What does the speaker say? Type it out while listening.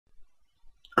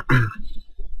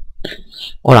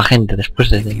Hola gente, después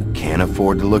de... If you can't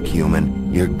afford to look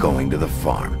human, you're going to the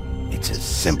farm. It's as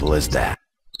simple as that.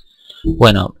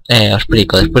 Bueno, os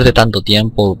explico. Después de tanto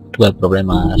tiempo tuve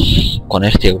problemas con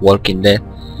este Walking Dead,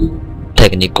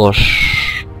 técnicos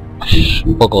pues,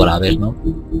 un poco graves, ¿no?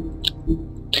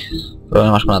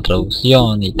 Problemas con la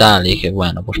traducción y tal, y dije,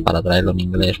 bueno, pues para traerlo en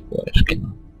inglés, pues que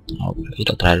no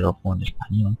prefiero traerlo en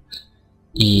español.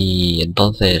 Y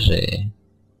entonces,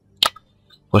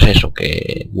 pues eso,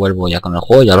 que vuelvo ya con el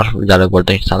juego, ya lo he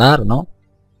vuelto a instalar, ¿no?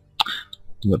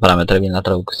 Para meter bien la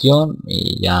traducción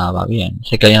y ya va bien.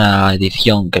 Sé que hay una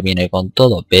edición que viene con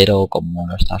todo, pero como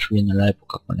lo está subiendo en la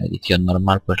época con la edición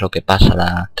normal, pues lo que pasa,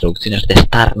 las traducciones de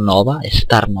Star Nova,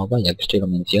 ya que estoy lo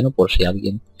menciono, por si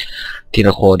alguien tiene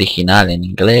el juego original en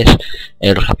inglés,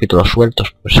 los capítulos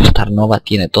sueltos, pues Star Nova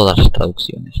tiene todas las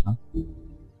traducciones, ¿no?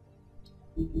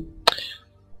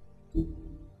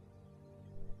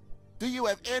 Do you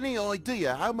have any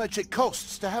idea how much it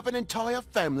costs to have an entire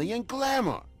family in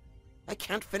Glamour? I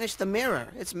can't finish the mirror.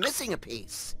 It's missing a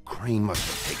piece. Crane must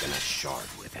have taken a shard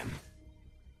with him.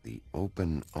 The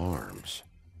open arms.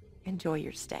 Enjoy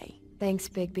your stay. Thanks,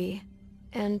 Bigby.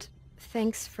 And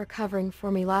thanks for covering for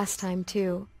me last time,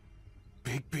 too.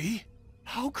 Bigby?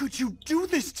 How could you do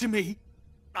this to me?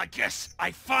 I guess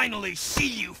I finally see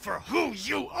you for who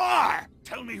you are!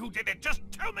 Tell me who did it! Just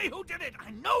tell me who did it!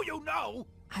 I know you know!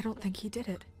 I don't think he did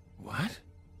it. What?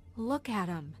 Look at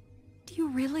him. Do you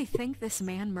really think this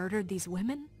man murdered these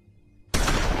women? It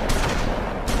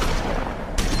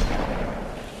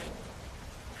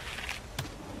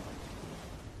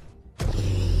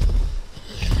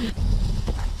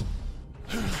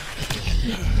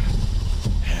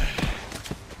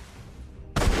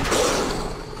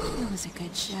was a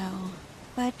good show,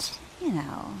 but, you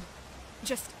know...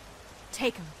 Just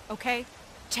take him, okay?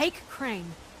 Take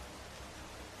Crane.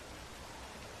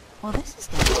 Well, this is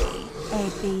going to be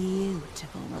a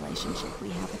beautiful relationship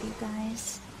we have with you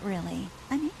guys. Really,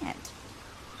 I mean it.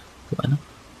 Bueno,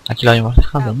 aquí lo habíamos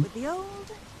dejado, Out ¿no? with the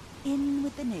old, in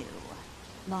with the new.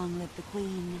 Long live the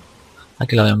queen.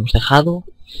 Aquí lo habíamos dejado.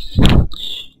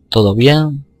 Todo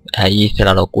bien. Ahí hice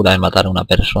la locura de matar a una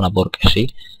persona porque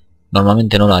sí.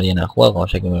 Normalmente no lo haría en el juego,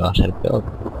 sé que me va a ser peor.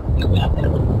 ¿Qué voy a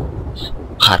hacer?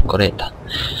 Hardcoreta.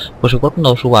 Pues igual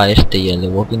cuando suba este y el de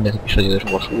Walking Dead episodio 2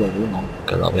 pues subo el 1,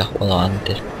 que lo había jugado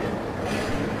antes.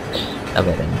 Ya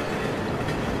veremos.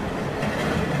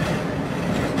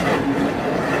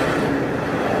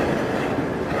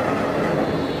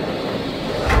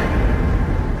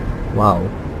 Wow.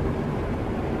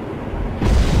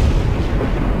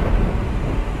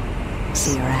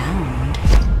 See you around.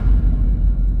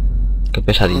 Qué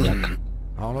pesadilla.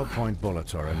 Hollow point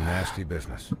bullets are a nasty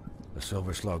business. The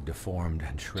silver slug deformed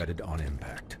and shredded on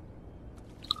impact.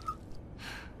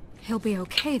 He'll be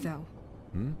okay, though.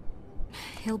 Hmm?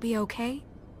 He'll be okay?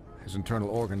 His internal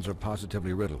organs are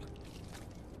positively riddled.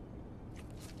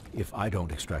 If I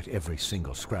don't extract every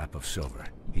single scrap of silver,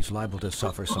 he's liable to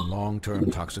suffer some long-term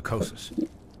toxicosis.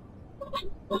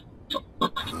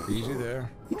 Easy there.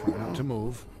 Try not to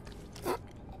move.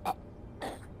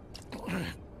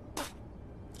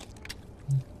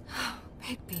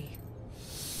 Bigby.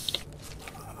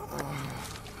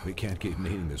 We can't keep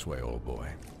meeting this way, old boy.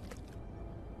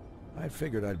 I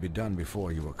figured I'd be done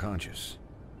before you were conscious,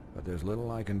 but there's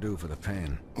little I can do for the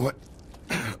pain. What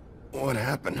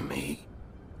happened to me?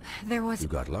 There was... You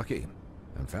got lucky,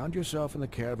 and found yourself in the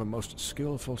care of a most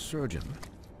skillful surgeon.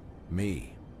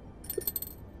 Me.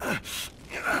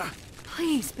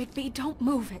 Please, Bigby, don't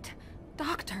move it.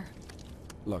 Doctor.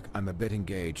 Look, I'm a bit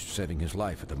engaged saving his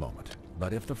life at the moment,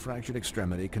 but if the fractured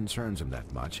extremity concerns him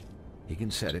that much, he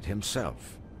can set it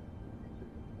himself.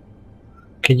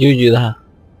 Que yuyu da.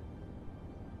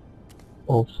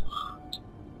 Oh.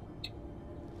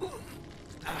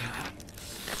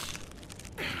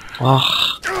 Ah.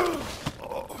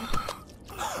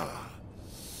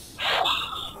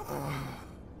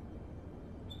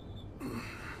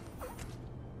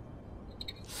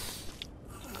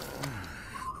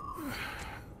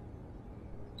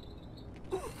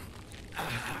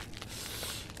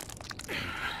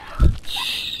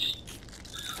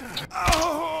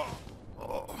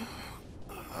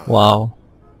 Wow.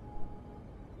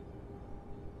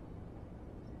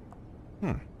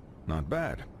 Not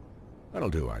bad. That'll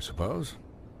do, I suppose.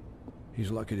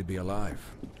 He's lucky to be alive.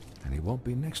 And he won't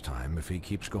be next time if he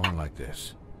keeps going like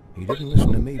this. He didn't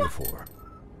listen to me before.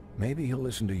 Maybe he'll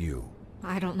listen to you.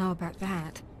 I don't know about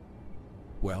that.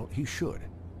 Well, he should.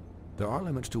 There are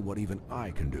limits to what even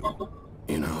I can do.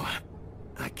 You know,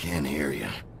 I can't hear you.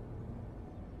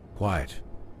 Quiet.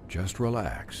 Just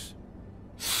relax.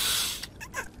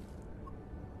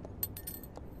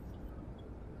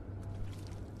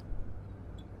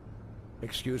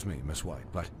 Excuse me, Miss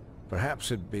White, but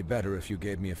perhaps it'd be better if you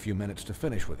gave me a few minutes to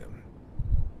finish with him.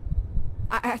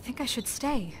 I think I should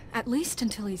stay, at least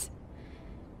until he's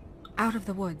out of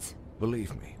the woods.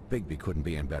 Believe me, Bigby couldn't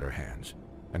be in better hands,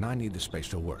 and I need the space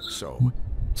to work, so...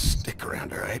 Stick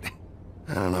around, all right?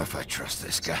 I don't know if I trust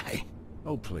this guy.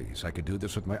 Oh, please, I could do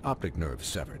this with my optic nerve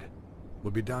severed.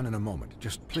 We'll be done in a moment.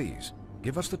 Just please,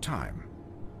 give us the time.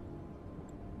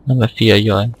 No me fío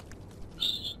yo,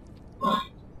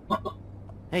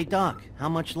 Hey, Doc, how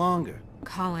much longer?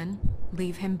 Colin,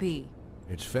 leave him be.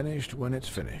 It's finished when it's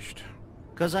finished.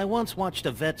 'Cause I once watched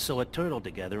a vet sew a turtle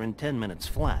together in 10 minutes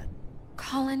flat.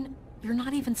 Colin, you're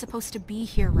not even supposed to be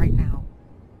here right now.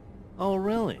 Oh,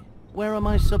 really? Where am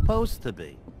I supposed to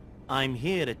be? I'm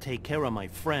here to take care of my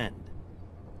friend.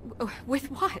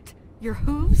 With what? Your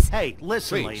hooves? Hey,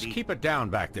 listen, Please, lady. keep it down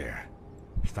back there.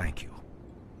 Thank you.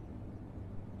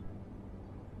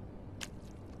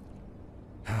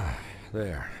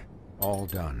 There. All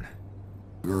done.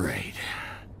 Great.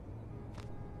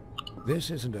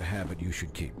 This isn't a habit you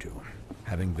should keep to.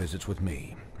 Having visits with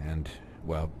me. And,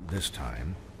 well, this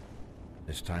time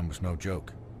was no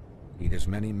joke. Eat as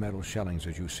many metal shellings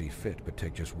as you see fit, but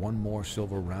take just one more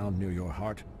silver round near your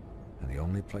heart, and the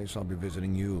only place I'll be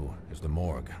visiting you is the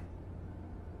morgue.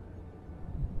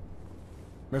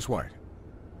 Miss White.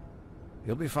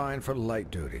 He'll be fine for light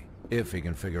duty, if he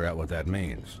can figure out what that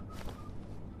means.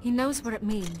 He knows what it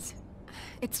means.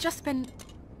 It's just been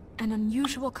an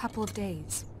unusual couple of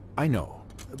days. I know,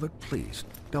 but please,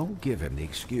 don't give him the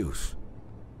excuse.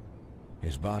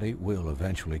 His body will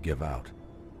eventually give out.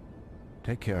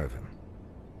 Take care of him,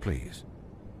 please.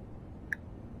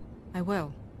 I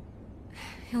will.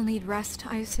 He'll need rest,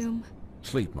 I assume?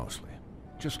 Sleep mostly.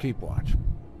 Just keep watch,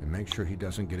 and make sure he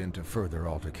doesn't get into further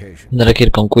altercation. Tendré que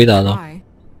ir con cuidado. Why?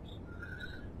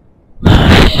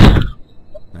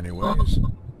 Anyways,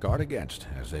 guard against,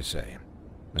 as they say.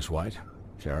 Miss White,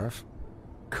 Sheriff,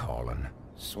 Colin.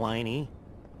 Swiney.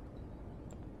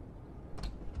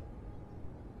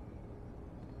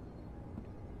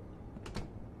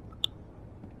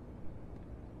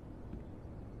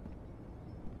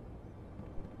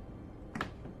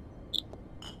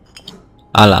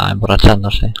 Ala,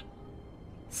 emborrachándose.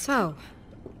 So,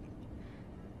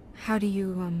 how do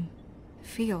you,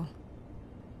 feel?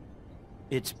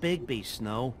 It's Bigby,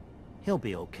 Snow. He'll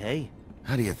be okay.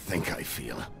 How do you think I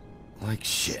feel? Like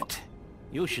shit.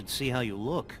 You should see how you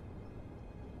look.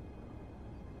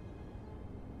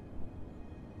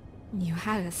 You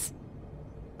had us...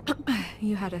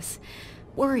 you had us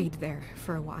worried there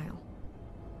for a while.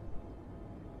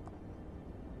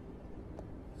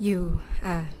 You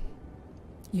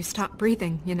stopped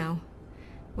breathing, you know,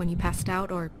 when you passed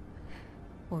out or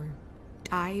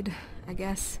died, I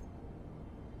guess.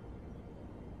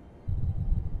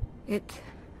 It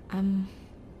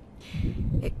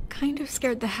kind of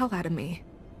scared the hell out of me.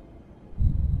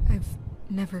 I've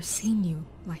never seen you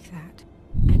like that.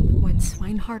 And when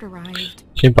Swinehart arrived...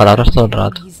 Sin palabras todo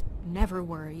el rato. He's never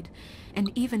worried.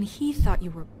 And even he thought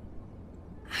you were...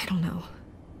 I don't know.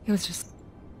 It was just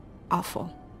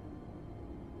awful.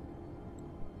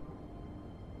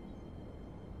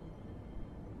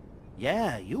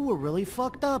 Yeah, you were really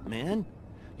fucked up, man.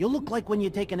 You look like when you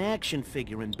take an action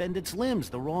figure and bend its limbs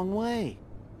the wrong way.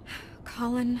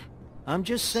 Colin... I'm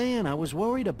just saying, I was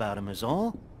worried about him is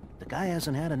all. The guy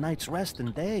hasn't had a night's rest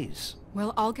in days.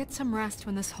 Well, I'll get some rest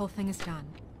when this whole thing is done.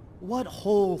 What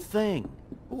whole thing?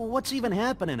 What's even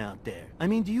happening out there? I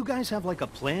mean, do you guys have like a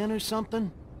plan or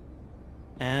something?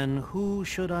 And who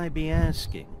should I be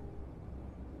asking?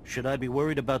 Should I be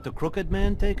worried about the Crooked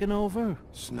Man taking over?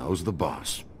 Snow's the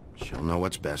boss. She'll know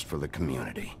what's best for the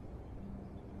community.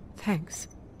 Thanks.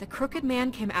 The Crooked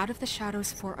Man came out of the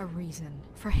shadows for a reason.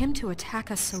 For him to attack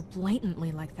us so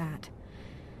blatantly like that.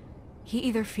 He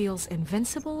either feels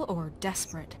invincible or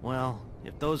desperate. Well,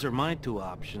 if those are my two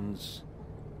options,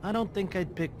 I don't think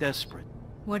I'd pick desperate.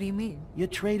 What do you mean? You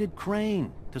traded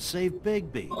Crane to save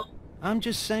Bigby. I'm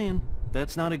just saying,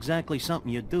 that's not exactly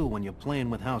something you do when you're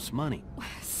playing with house money.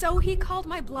 So he called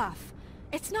my bluff.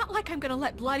 It's not like I'm gonna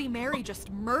let Bloody Mary just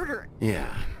murder...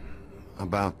 Yeah,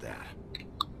 about that.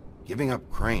 Giving up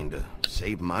Crane to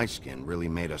save my skin really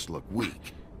made us look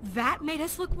weak. That made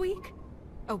us look weak?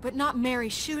 Oh, but not Mary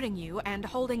shooting you and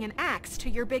holding an axe to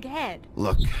your big head.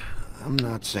 Look, I'm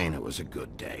not saying it was a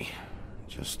good day.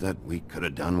 Just that we could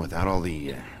have done without all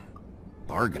the,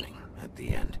 bargaining at the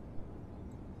end.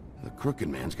 The Crooked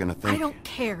Man's gonna think... I don't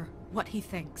care what he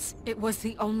thinks. It was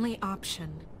the only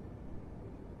option.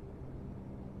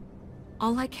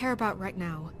 All I care about right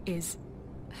now is...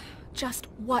 just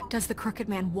what does the Crooked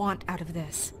Man want out of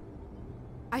this?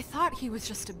 I thought he was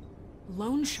just a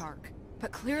loan shark.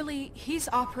 But clearly, he's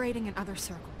operating in other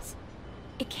circles.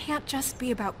 It can't just be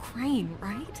about Crane,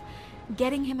 right?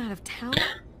 Getting him out of town?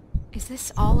 Is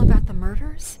this all about the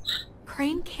murders?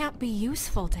 Crane can't be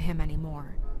useful to him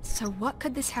anymore. So what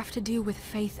could this have to do with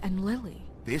Faith and Lily?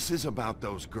 This is about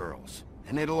those girls,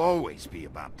 and it'll always be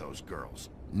about those girls.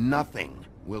 Nothing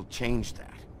will change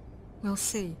that. We'll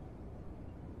see.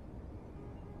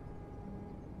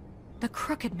 The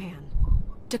Crooked Man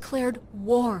declared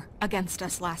war against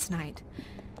us last night.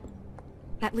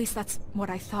 At least that's what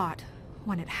I thought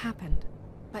when it happened.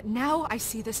 But now I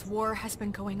see this war has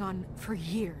been going on for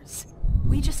years.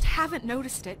 We just haven't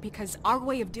noticed it because our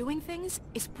way of doing things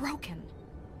is broken.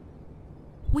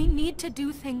 We need to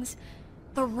do things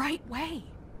the right way.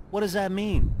 What does that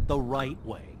mean, the right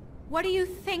way? What do you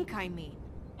think I mean?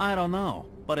 I don't know,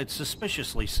 but it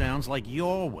suspiciously sounds like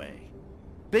your way.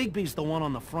 Bigby's the one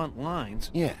on the front lines.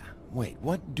 Yeah, wait,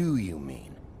 what do you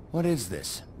mean? What is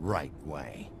this right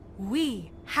way?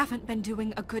 We haven't been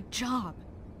doing a good job.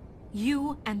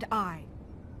 You and I.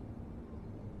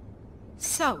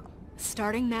 So,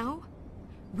 starting now,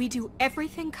 we do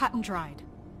everything cut and dried.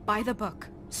 By the book.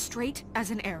 Straight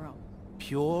as an arrow.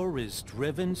 Pure as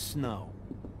driven snow.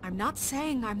 I'm not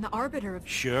saying I'm the arbiter of...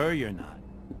 Sure you're not.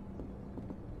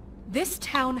 This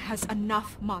town has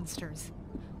enough monsters.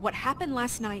 What happened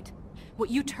last night, what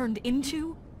you turned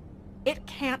into, it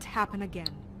can't happen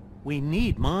again. We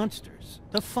need monsters.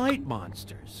 To fight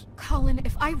monsters. Colin,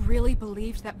 if I really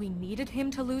believed that we needed him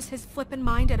to lose his flippin'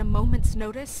 mind at a moment's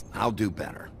notice... I'll do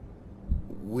better.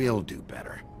 We'll do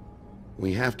better.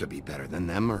 We have to be better than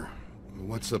them, or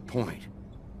what's the point?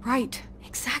 Right,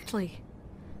 exactly.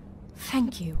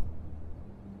 Thank you.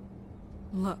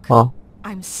 Look,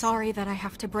 I'm sorry that I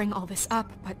have to bring all this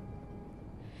up, but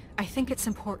I think it's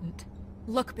important.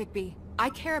 Look, Bigby, I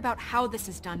care about how this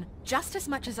is done just as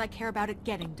much as I care about it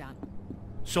getting done.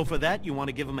 So for that, you want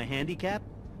to give him a handicap?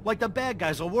 Like the bad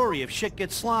guys will worry if shit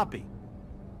gets sloppy.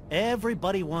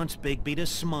 Everybody wants Bigby to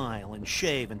smile and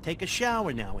shave and take a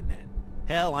shower now and then.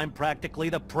 Hell, I'm practically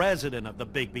the president of the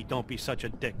Bigby Don't Be Such a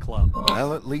Dick Club.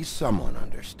 Well, at least someone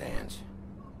understands.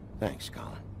 Thanks,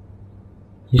 Colin.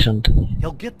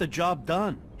 He'll get the job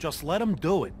done. Just let him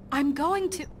do it. I'm going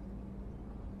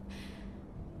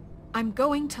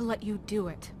to let you do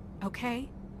it, okay?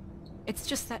 It's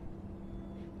just that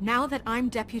now that I'm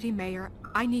deputy mayor,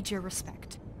 I need your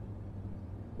respect.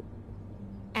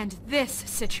 And this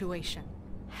situation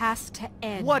has to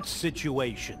end. What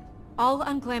situation? All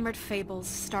unglamoured fables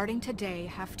starting today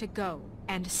have to go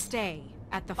and stay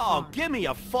at the farm. Oh, give me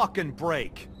a fucking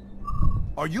break.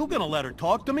 Are you gonna let her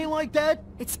talk to me like that?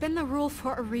 It's been the rule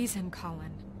for a reason,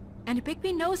 Colin. And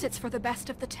Bigby knows it's for the best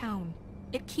of the town.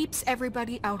 It keeps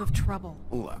everybody out of trouble.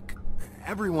 Look,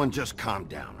 everyone just calm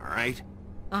down, all right?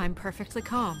 I'm perfectly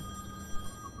calm.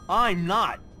 I'm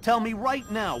not. Tell me right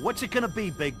now, what's it gonna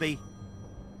be, Bigby?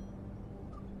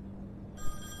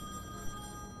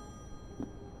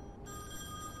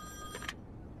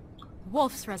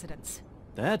 Wolf's residence.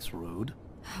 That's rude.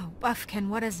 Oh, Buffkin,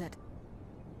 what is it?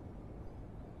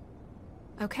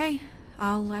 Okay,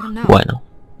 I'll let him know. Bueno,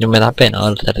 yo me da pena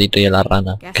el cerdito y la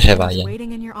rana que se vayan.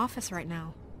 Waiting in your office right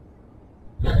now.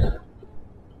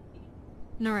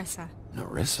 Narissa.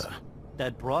 Narissa?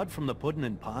 That broad from the puddin'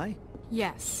 and pie?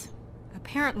 Yes.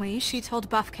 Apparently, she told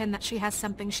Buffkin that she has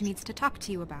something she needs to talk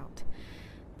to you about.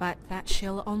 But that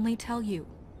she'll only tell you.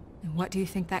 And what do you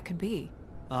think that could be?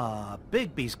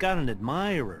 Bigby's got an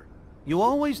admirer. You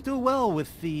always do well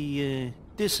with the,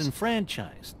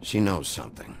 disenfranchised. She knows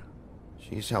something.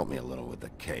 She's helped me a little with the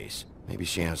case. Maybe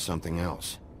she has something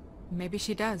else. Maybe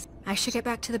she does. I should get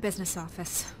back to the business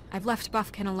office. I've left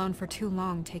Buffkin alone for too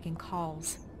long taking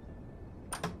calls.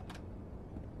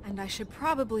 And I should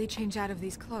probably change out of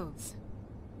these clothes.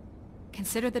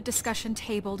 Consider the discussion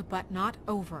tabled, but not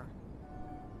over.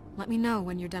 Let me know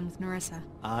when you're done with Narissa.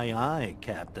 Aye, aye,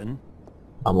 Captain.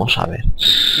 Vamos a ver.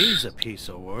 He's a piece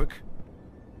of work.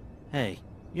 Hey,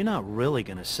 you're not really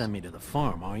gonna send me to the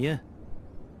farm, are you?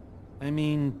 I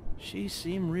mean, she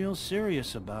seemed real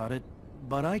serious about it,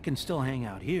 but I can still hang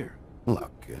out here.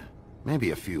 Look,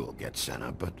 maybe a few will get sent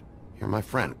up, but you're my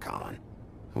friend, Colin.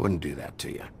 I wouldn't do that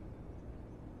to you.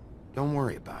 Don't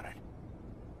worry about it.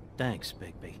 Thanks,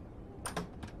 Bigby.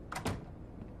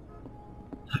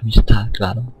 Amistad,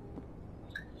 claro.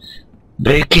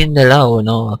 Breaking the Law,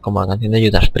 ¿no? Como la canción de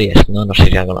Judas Priest, ¿no? No sé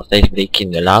si la conocéis,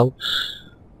 Breaking the Law.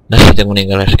 No sé si tengo un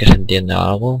inglés que se entiende o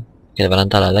algo.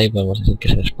 Quebranta la ley, podemos decir que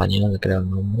es el español, creo el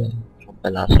nombre.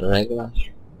 Rompe las reglas,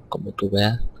 como tú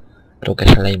veas. Creo que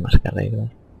es ley más que reglas.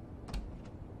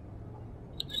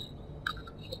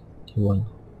 Y bueno.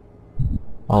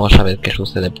 Vamos a ver qué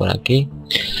sucede por aquí.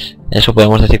 Eso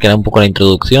podemos decir que era un poco la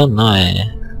introducción, ¿no?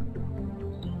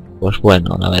 Pues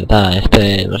bueno, la verdad,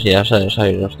 ya sabéis,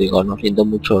 os digo, no siento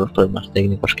mucho los problemas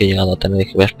técnicos que he llegado a tener.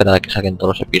 Dije, voy a esperar a que saquen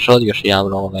todos los episodios y ya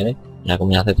luego veré. Ya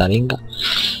como ya hace taringa.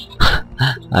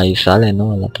 Ahí sale,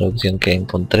 ¿no? La traducción que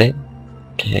encontré,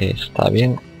 que está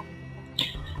bien.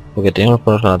 Porque tenía los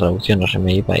problemas con la traducción, no se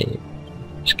me iba y...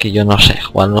 Es que yo no sé,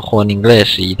 jugar el juego en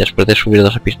inglés y después de subir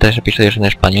 3 episodios en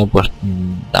español, pues...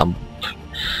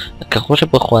 ¿Que el juego se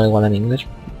puede jugar igual en inglés?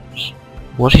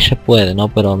 Pues sí se puede, ¿no?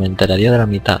 Pero me enteraría de la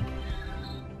mitad.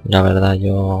 La verdad,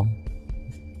 yo...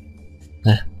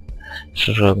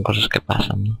 Eso son cosas que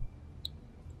pasan, ¿no?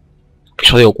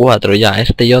 Episodio 4 ya,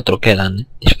 este y otro quedan, ¿eh?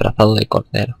 Disfrazado de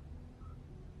cordero.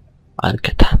 A ver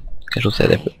qué tal, qué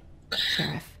sucede.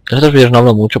 Sheriff. En estos vídeos no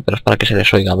hablo mucho, pero es para que se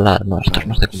les oiga hablar, ¿no? Esto es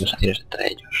más de conversaciones entre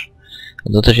ellos.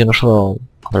 Entonces yo no suelo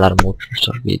hablar mucho en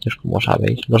estos vídeos, como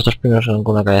sabéis. Los 2 primeros son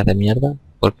con una calidad de mierda,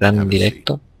 porque eran en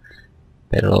directo.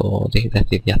 Pero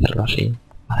decidí hacerlo así,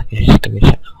 para que estuviese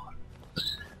mejor.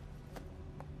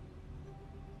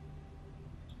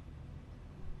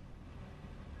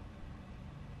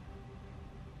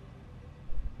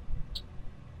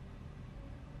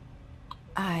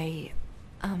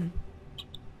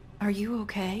 Are you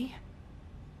okay?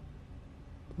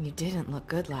 You didn't look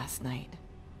good last night.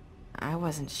 I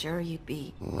wasn't sure you'd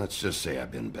be... Let's just say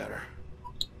I've been better.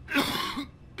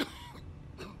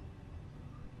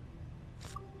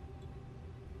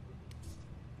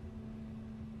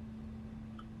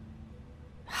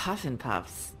 Huff and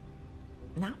puffs.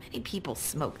 Not many people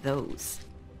smoke those.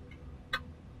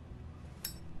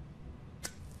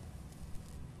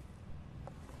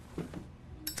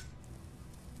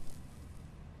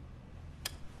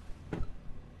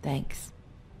 Thanks.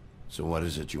 So what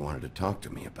is it you wanted to talk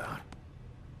to me about?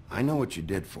 I know what you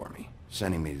did for me,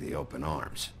 sending me to the open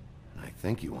arms. And I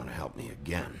think you want to help me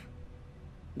again.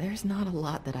 There's not a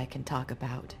lot that I can talk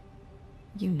about.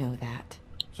 You know that.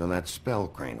 So that spell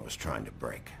Crane was trying to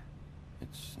break.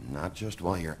 It's not just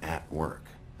while you're at work,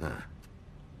 huh?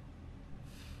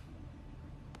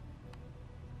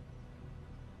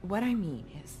 What I mean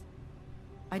is,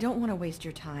 I don't want to waste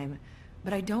your time,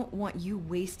 but I don't want you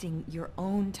wasting your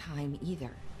own time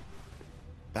either.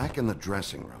 Back in the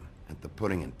dressing room, at the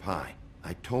pudding and pie,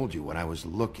 I told you what I was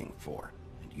looking for,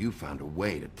 and you found a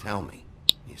way to tell me.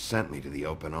 You sent me to the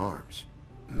open arms.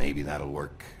 Maybe that'll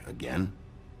work again?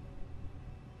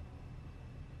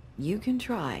 You can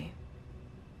try.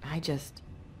 I just...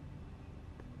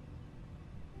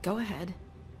 Go ahead.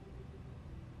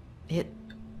 It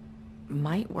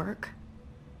might work.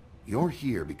 You're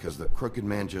here because the crooked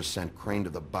man just sent Crane to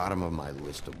the bottom of my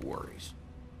list of worries.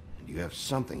 And you have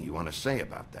something you want to say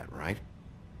about that, right?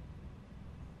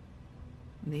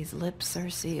 These lips are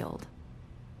sealed.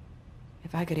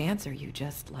 If I could answer you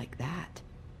just like that,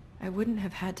 I wouldn't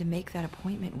have had to make that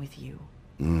appointment with you.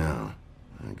 No,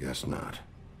 I guess not.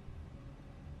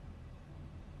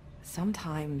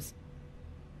 Sometimes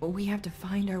we have to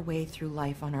find our way through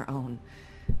life on our own,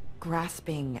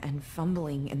 grasping and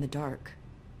fumbling in the dark.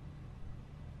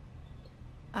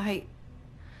 I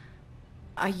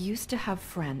used to have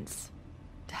friends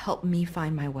to help me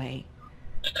find my way,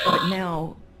 but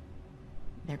now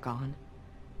they're gone,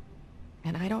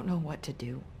 and I don't know what to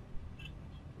do.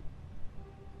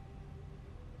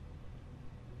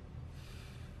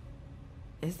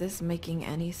 Is this making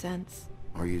any sense?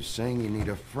 Are you saying you need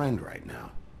a friend right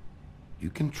now? You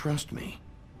can trust me.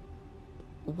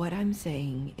 What I'm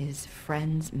saying is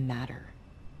friends matter.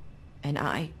 And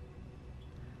I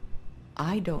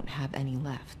don't have any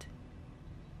left.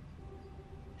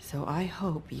 So I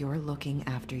hope you're looking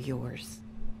after yours.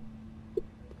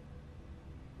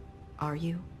 Are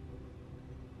you?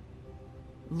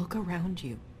 Look around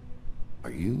you.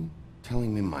 Are you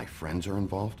telling me my friends are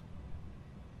involved?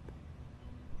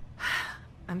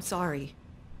 I'm sorry.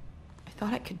 I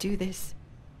thought I could do this.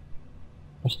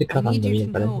 Estoy I need cagando you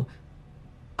bien, to know parece.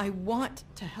 I want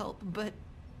to help, but...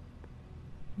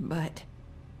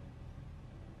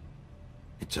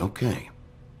 It's okay.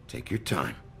 Take your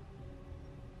time.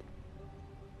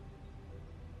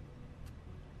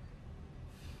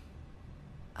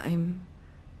 I'm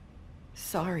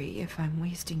sorry if I'm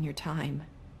wasting your time.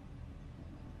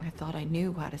 I thought I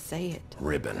knew how to say it.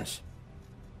 Ribbons.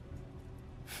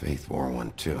 Faith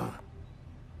 412.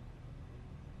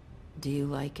 Do you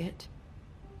like it?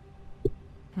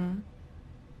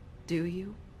 Do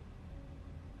you?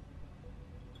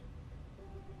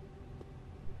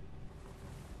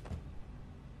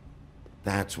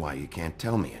 That's why you can't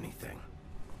tell me anything.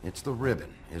 It's the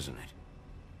ribbon, isn't it?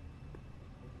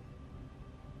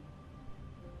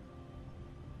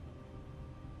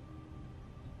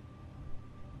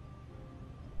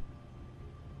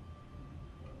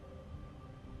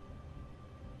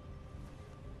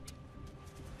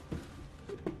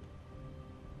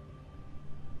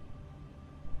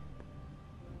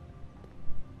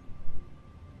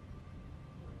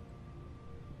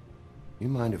 You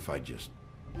mind if I just...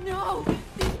 No!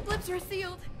 These flips are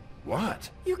sealed! What?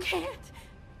 You can't!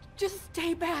 Just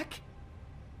stay back!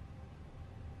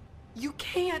 You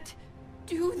can't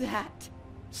do that!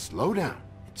 Slow down.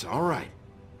 It's all right.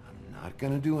 I'm not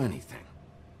gonna do anything.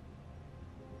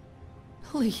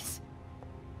 Please,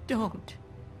 don't.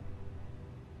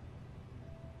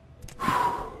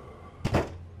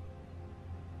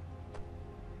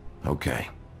 Okay.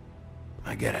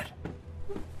 I get it.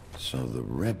 So the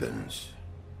ribbons...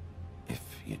 if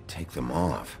you take them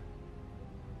off...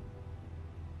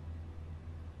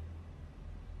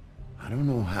 I don't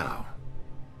know how,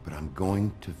 but I'm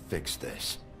going to fix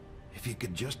this. If you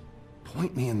could just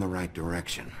point me in the right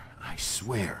direction, I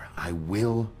swear I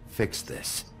will fix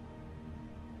this.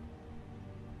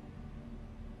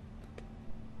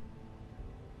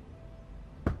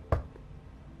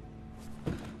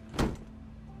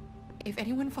 If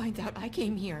anyone finds out I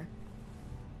came here...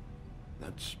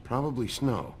 That's probably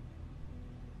snow.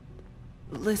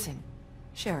 Listen,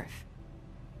 Sheriff.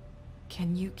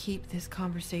 Can you keep this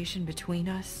conversation between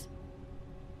us?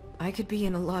 I could be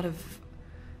in a lot of...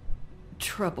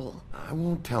 trouble. I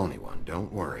won't tell anyone,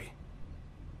 don't worry.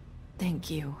 Thank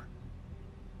you.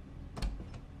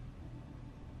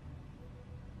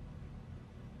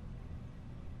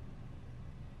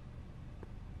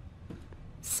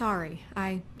 Sorry,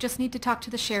 I just need to talk to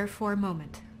the sheriff for a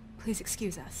moment. Please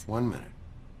excuse us. 1 minute.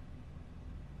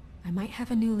 I might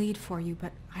have a new lead for you,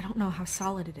 but I don't know how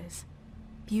solid it is.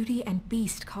 Beauty and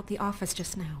Beast called the office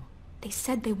just now. They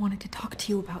said they wanted to talk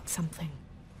to you about something.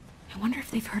 I wonder if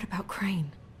they've heard about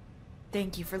Crane.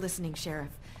 Thank you for listening,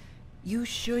 Sheriff. You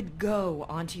should go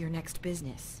on to your next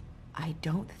business. I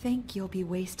don't think you'll be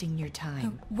wasting your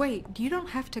time. Wait, you don't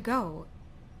have to go.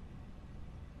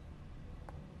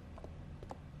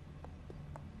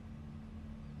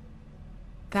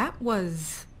 That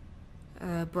was...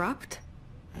 abrupt?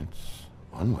 It's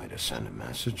one way to send a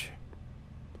message.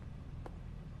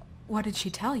 What did she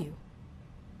tell you?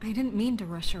 I didn't mean to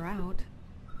rush her out.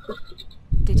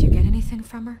 Did you get anything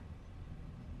from her?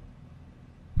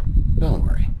 Don't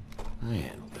worry. I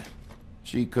handled it.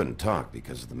 She couldn't talk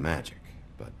because of the magic,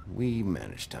 but we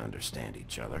managed to understand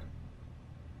each other.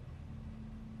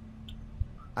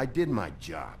 I did my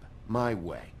job, my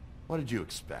way. What did you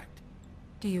expect?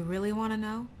 Do you really want to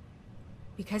know?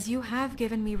 Because you have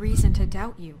given me reason to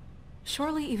doubt you.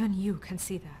 Surely even you can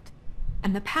see that.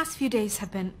 And the past few days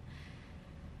have been...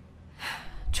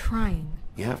 trying.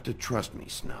 You have to trust me,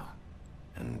 Snow.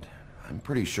 And I'm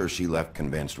pretty sure she left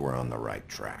convinced we're on the right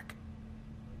track.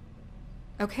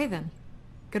 Okay then.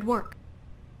 Good work.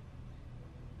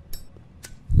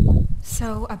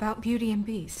 So, about Beauty and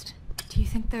Beast. Do you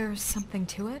think there's something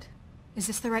to it? Is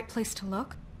this the right place to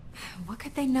look? What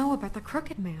could they know about the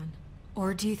Crooked Man?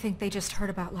 Or do you think they just heard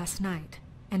about last night,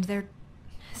 and they're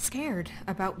scared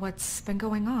about what's been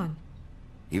going on?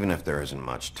 Even if there isn't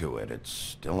much to it, it's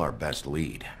still our best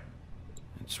lead.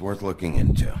 It's worth looking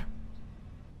into.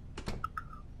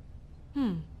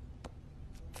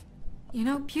 You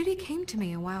know, Beauty came to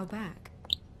me a while back.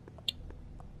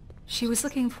 She was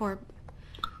looking for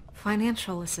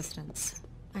financial assistance.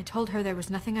 I told her there was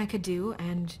nothing I could do,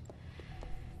 and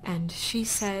she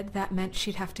said that meant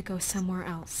she'd have to go somewhere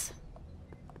else.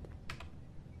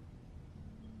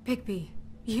 Bigby,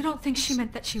 you don't think she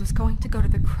meant that she was going to go to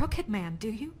the Crooked Man, do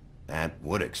you? That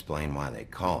would explain why they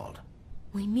called.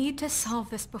 We need to solve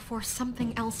this before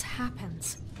something else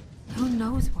happens. Who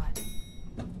knows what?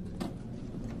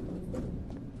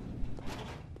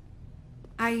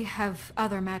 I have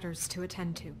other matters to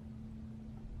attend to.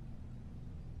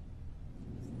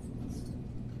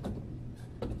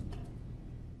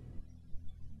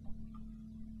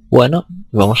 Bueno,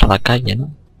 vamos a la calle,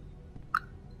 ¿no?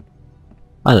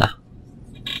 ¡Hala!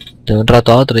 De un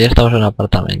rato a otro ya estamos en un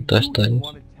apartamento. Esto es...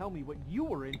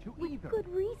 With good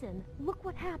reason. Look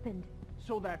what happened.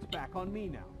 So that's back on me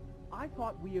now. I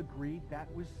thought we agreed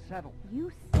that was settled.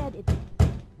 You said it.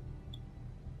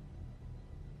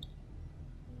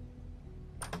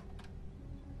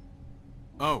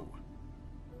 Oh.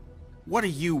 What do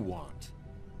you want?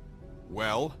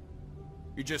 Well?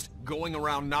 You're just going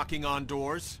around knocking on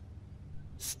doors?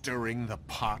 Stirring the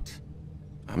pot?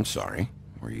 I'm sorry.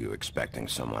 Were you expecting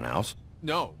someone else?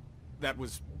 No. That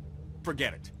was...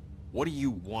 forget it. What do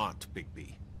you want,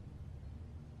 Bigby?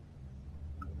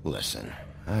 Listen,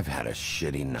 I've had a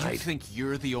shitty night. You think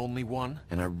you're the only one?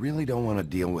 And I really don't want to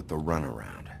deal with the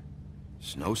runaround.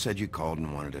 Snow said you called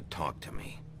and wanted to talk to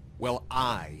me. Well,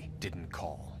 I didn't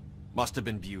call. Must have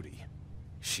been Beauty.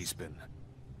 She's been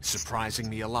surprising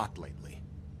me a lot lately.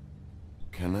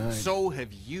 Can I... So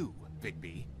have you,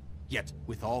 Bigby. Yet,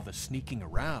 with all the sneaking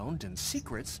around and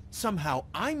secrets, somehow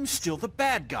I'm still the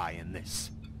bad guy in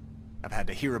this. I've had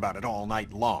to hear about it all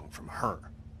night long from her.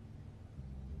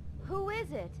 Who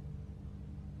is it?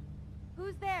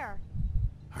 Who's there?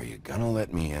 Are you gonna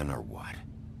let me in or what?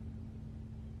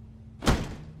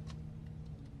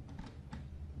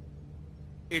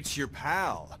 It's your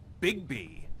pal,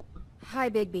 Bigby. Hi,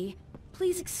 Bigby.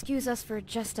 Please excuse us for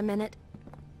just a minute.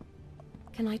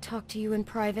 Can I talk to you in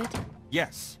private?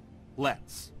 Yes,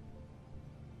 let's.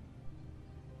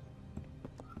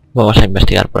 Vamos a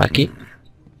investigar por aquí.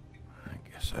 I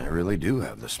guess I really do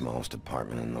have the smallest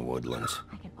apartment in the woodlands.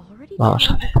 I can already Vamos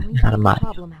a ver, armario.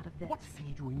 problem out of this. What's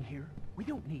he doing here? We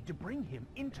don't need to bring him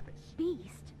into this.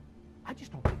 Beast. I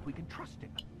just don't think we can trust him.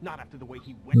 Not after the way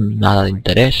he went. Nada de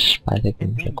interés, parece que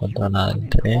no se encuentra nada de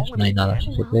interés, no hay nada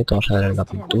secreto, vamos a ver la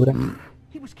pintura.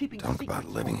 Talk about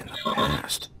living in the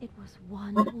past. It was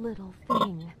one little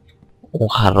thing. Un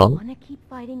jarrón, Wanna keep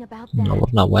fighting about that? no,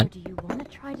 pues no, Or bueno. do you wanna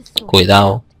try to sort it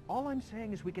Cuidado. out? All I'm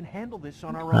saying is we can handle this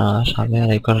on our own. Vamos a ver,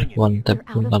 hay cosas que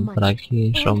contemplan por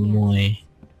aquí, son muy...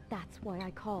 That's why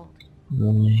I called.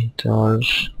 muy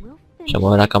trolls. We'll Se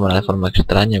mueve la cámara de forma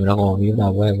extraña, mira cómo vibra,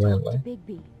 wey.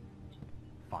 Bigby.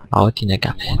 Algo tiene que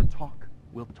hacer. Wanna talk?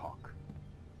 We'll talk.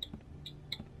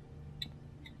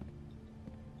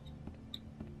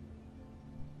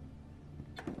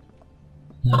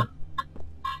 Ya.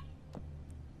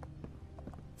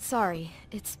 Sorry,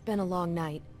 it's been a long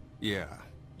night. Yeah,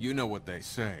 you know what they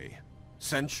say.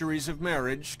 Centuries of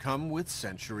marriage come with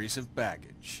centuries of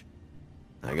baggage.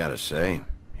 I gotta say,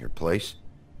 your place,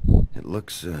 it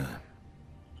looks,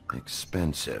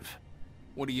 expensive.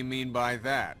 What do you mean by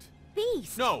that?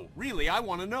 Beast! No, really, I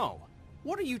want to know.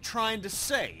 What are you trying to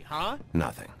say, huh?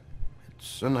 Nothing.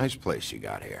 It's a nice place you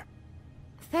got here.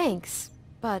 Thanks,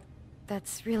 but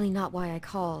that's really not why I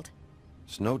called.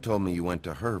 Snow told me you went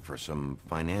to her for some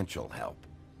financial help.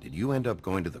 Did you end up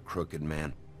going to the Crooked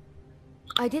Man?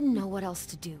 I didn't know what else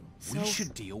to do, so... We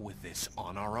should deal with this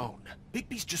on our own.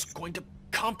 Bigby's just going to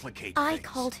complicate I things.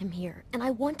 called him here, and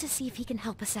I want to see if he can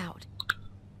help us out.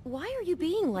 Why are you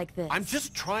being like this? I'm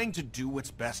just trying to do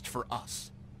what's best for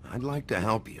us. I'd like to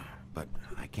help you, but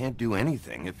I can't do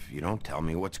anything if you don't tell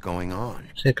me what's going on.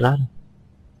 Sí, claro.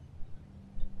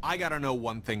 I gotta know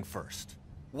one thing first.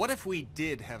 What if we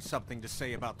did have something to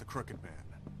say about the Crooked Man?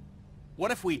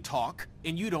 What if we talk,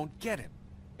 and you don't get him?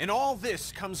 And all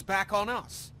this comes back on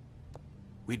us?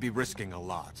 We'd be risking a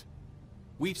lot.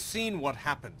 We've seen what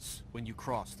happens when you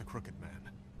cross the Crooked Man.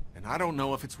 And I don't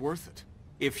know if it's worth it.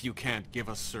 If you can't give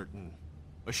us certain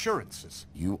assurances.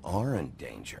 You are in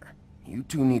danger. You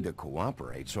two need to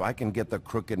cooperate so I can get the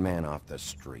Crooked Man off the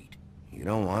street. You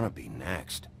don't want to be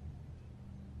next.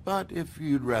 But if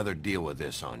you'd rather deal with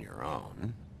this on your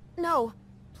own... No,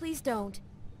 please don't.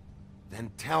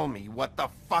 Then tell me what the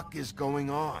fuck is going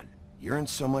on. You're in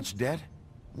so much debt?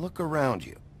 Look around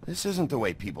you. This isn't the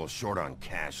way people short on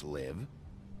cash live.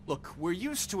 Look, we're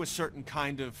used to a certain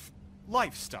kind of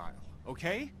lifestyle,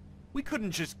 okay? We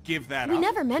couldn't just give that up. We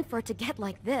never meant for it to get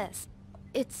like this.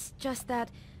 It's just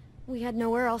that we had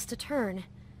nowhere else to turn,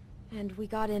 and we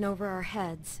got in over our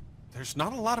heads. There's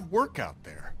not a lot of work out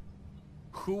there.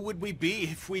 Who would we be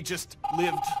if we just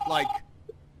lived like...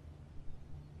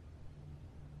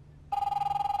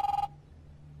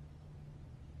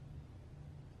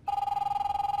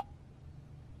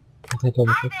 Hi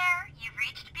there, you've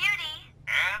reached Beauty.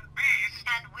 And Beast.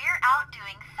 And we're out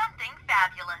doing something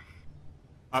fabulous.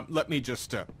 Let me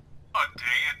just, A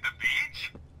day at the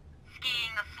beach?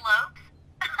 Skiing the slopes?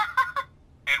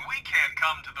 And we can't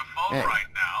come to the phone Hey,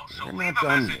 right now, so you're leave not a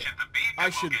done message yet. at the beep I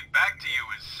and should- we'll get back to you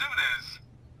as soon as...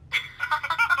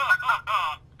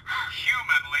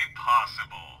 humanly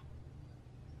possible.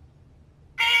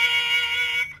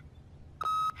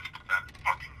 That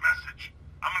fucking message.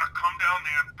 I'm gonna come down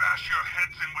there and bash your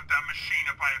heads in with that machine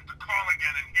if I have to call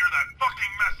again and hear that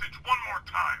fucking message one more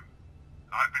time.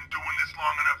 I've been doing this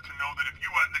long enough to know that if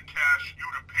you had the cash,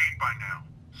 you'd have paid by now.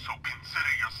 So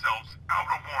consider yourselves out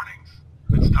of warnings.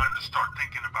 It's time to start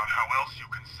thinking about how else you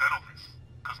can settle this.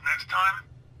 Cause next time,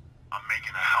 I'm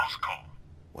making a house call.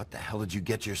 What the hell did you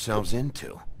get yourselves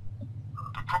into?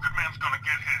 The Crooked Man's gonna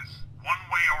get his, one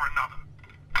way or another.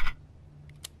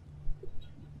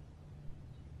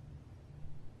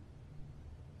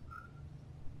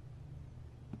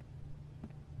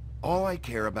 All I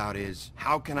care about is,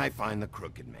 how can I find the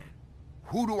Crooked Man?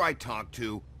 Who do I talk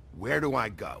to? Where do I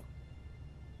go?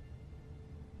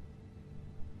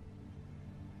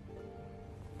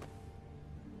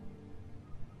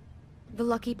 The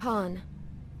Lucky Pawn.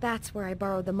 That's where I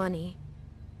borrowed the money.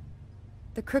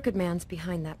 The Crooked Man's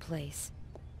behind that place.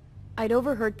 I'd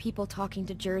overheard people talking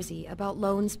to Jersey about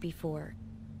loans before.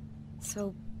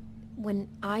 So, when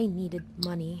I needed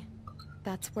money,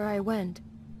 that's where I went.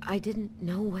 I didn't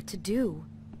know what to do.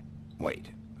 Wait,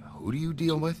 who do you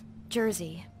deal with?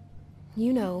 Jersey.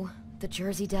 You know, the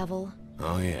Jersey Devil.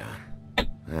 Oh yeah,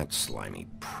 that slimy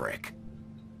prick.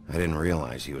 I didn't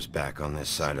realize he was back on this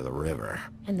side of the river.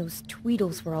 And those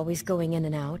Tweedles were always going in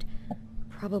and out.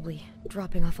 Probably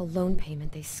dropping off a loan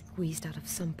payment they squeezed out of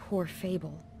some poor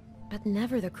fable. But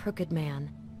never the Crooked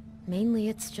Man. Mainly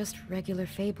it's just regular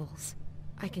fables.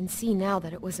 I can see now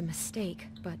that it was a mistake,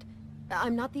 but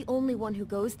I'm not the only one who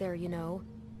goes there, you know.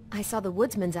 I saw the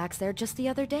Woodsman's axe there just the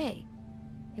other day.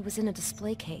 It was in a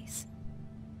display case.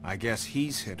 I guess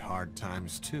he's hit hard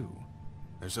times too.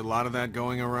 There's a lot of that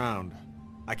going around.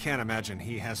 I can't imagine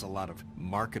he has a lot of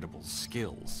marketable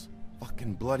skills.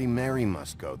 Fucking Bloody Mary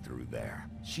must go through there.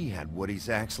 She had Woody's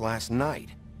axe last night.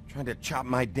 Trying to chop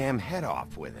my damn head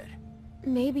off with it.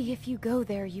 Maybe if you go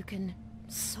there you can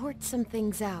sort some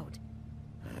things out.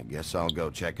 I guess I'll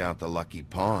go check out the Lucky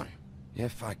Pawn.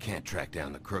 If I can't track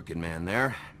down the Crooked Man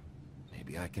there,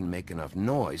 maybe I can make enough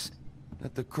noise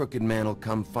that the Crooked Man will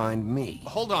come find me.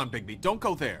 Hold on, Bigby. Don't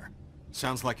go there.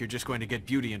 Sounds like you're just going to get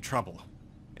Beauty in trouble.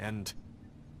 And...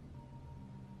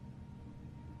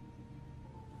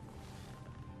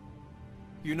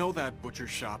 you know that butcher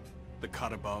shop, the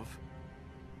cut above?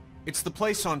 It's the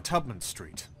place on Tubman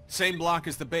Street. Same block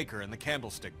as the baker and the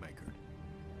candlestick maker.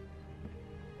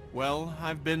 Well,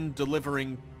 I've been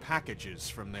delivering packages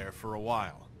from there for a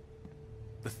while.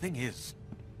 The thing is,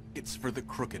 it's for the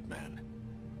Crooked Man.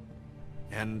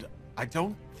 And I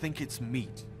don't think it's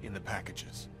meat in the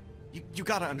packages. You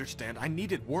gotta understand, I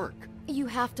needed work. You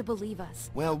have to believe us.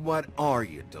 Well, what are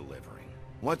you delivering?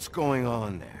 What's going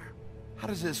on there? How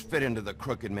does this fit into the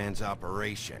Crooked Man's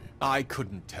operation? I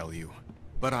couldn't tell you,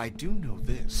 but I do know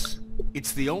this.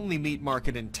 It's the only meat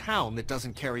market in town that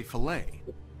doesn't carry filet.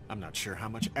 I'm not sure how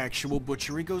much actual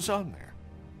butchery goes on there.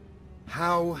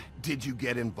 How did you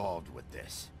get involved with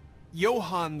this?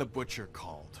 Johann the butcher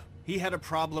called. He had a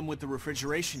problem with the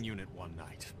refrigeration unit one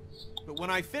night. But when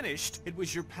I finished, it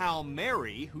was your pal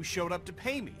Mary who showed up to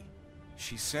pay me.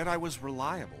 She said I was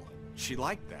reliable. She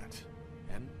liked that.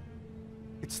 And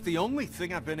it's the only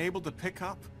thing I've been able to pick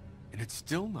up. And it's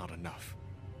still not enough.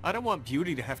 I don't want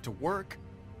Beauty to have to work,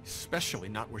 especially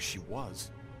not where she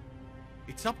was.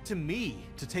 It's up to me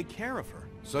to take care of her.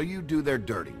 So you do their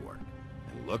dirty work,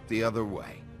 and look the other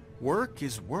way. Work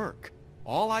is work.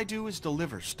 All I do is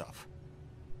deliver stuff.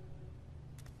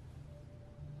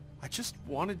 I just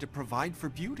wanted to provide for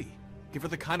Beauty. Give her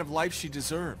the kind of life she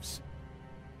deserves.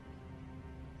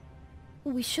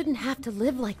 We shouldn't have to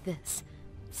live like this.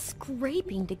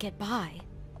 Scraping to get by.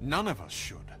 None of us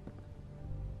should.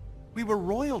 We were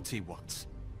royalty once.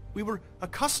 We were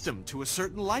accustomed to a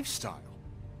certain lifestyle.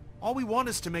 All we want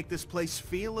is to make this place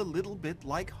feel a little bit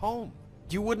like home.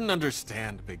 You wouldn't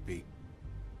understand, Bigby.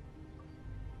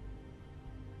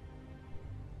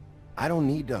 I don't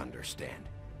need to understand.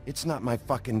 It's not my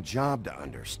fucking job to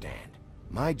understand.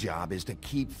 My job is to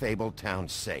keep Fabletown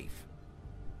safe.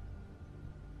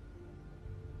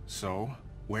 So,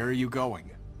 where are you going?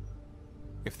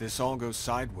 If this all goes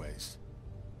sideways,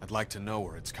 I'd like to know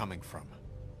where it's coming from.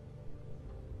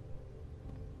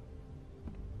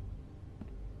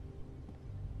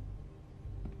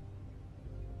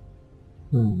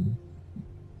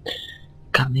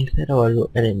 Carnicero,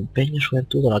 el empeño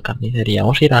suertudo de la carnicería.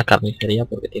 Vamos a ir a la carnicería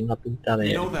porque tiene una pinta de...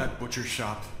 You know that butcher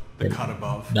shop, the cut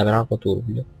above? de haber algo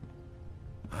turbio.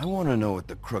 I want to know what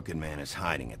the Crooked Man is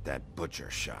hiding at that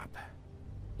butcher shop.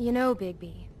 You know,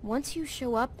 Bigby, once you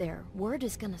show up there, word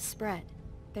is gonna spread.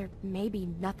 There may be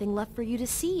nothing left for you to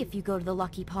see if you go to the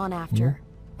Lucky Pawn after.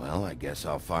 Well, I guess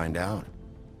I'll find out.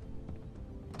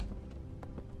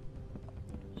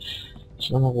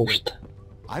 Eso no me gusta.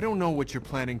 I don't know what you're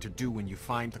planning to do when you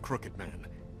find the Crooked Man,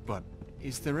 but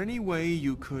is there any way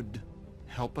you could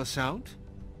help us out?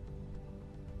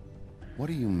 What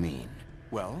do you mean?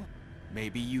 Well,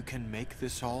 maybe you can make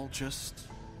this all just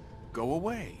go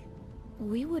away.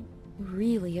 We would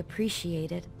really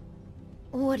appreciate it.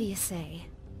 What do you say?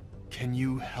 Can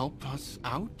you help us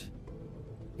out?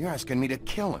 You're asking me to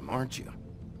kill him, aren't you?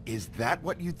 Is that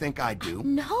what you think I do?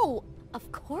 No,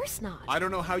 of course not. I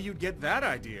don't know how you'd get that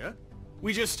idea.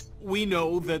 We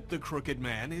know that the Crooked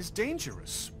Man is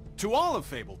dangerous. To all of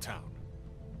Fabletown.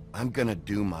 I'm gonna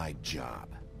do my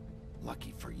job.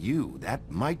 Lucky for you, that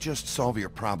might just solve your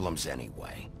problems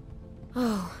anyway.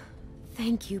 Oh,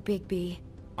 thank you, Bigby.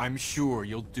 I'm sure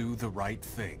you'll do the right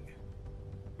thing.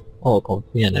 Oh,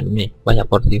 confían en mí. Vaya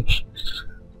por Dios.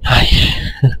 Ay.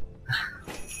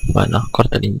 Bueno,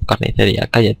 corte carnicería,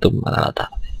 calle Tumba a la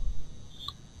tarde.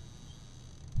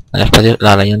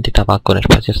 La ley antitabaco en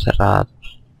espacios cerrados.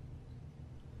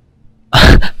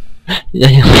 Ya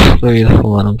hay prohibido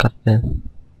fumar un cartel.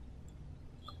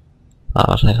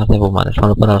 Vamos a dejar de fumar, es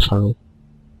malo para la salud.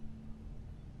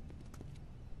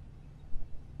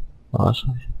 Vamos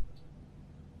a ver.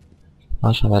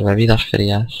 Vamos a ver, bebidas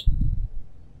frías.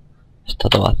 Está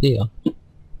todo vacío.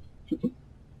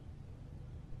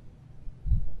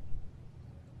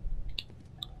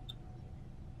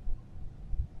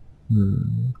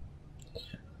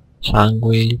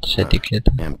 Sándwich,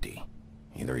 etiqueta. Empty.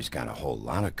 Either he's got a whole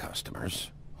lot of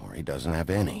customers, or he doesn't have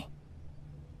any.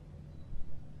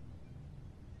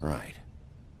 Right.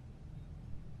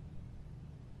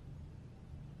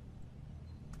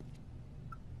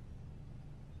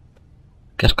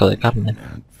 Casco de carne.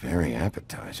 Not very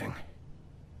appetizing.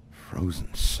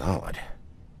 Frozen solid.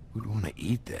 Who'd want to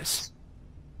eat this?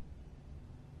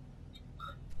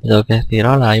 Tengo que decir,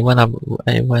 hola, hay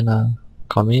buena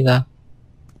comida.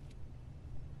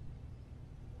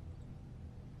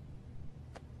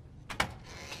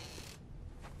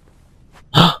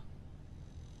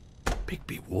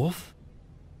 Bigby Wolf?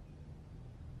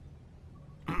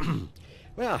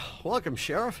 Well, welcome,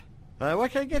 Sheriff.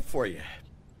 What can I get for you?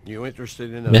 You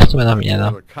interested in Esto me da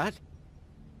miedo. a cut?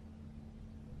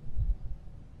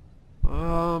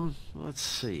 Let's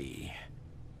see.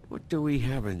 What do we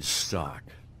have in stock?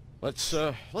 Let's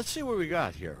see what we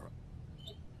got here.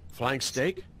 Flank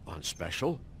steak on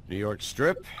special. New York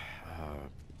strip.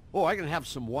 Oh, I can have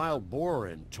some wild boar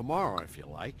in tomorrow if you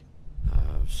like.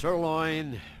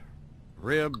 Sirloin,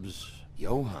 ribs.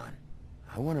 Johann,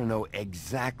 I want to know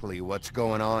exactly what's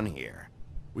going on here.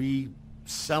 We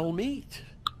sell meat.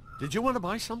 Did you want to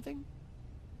buy something?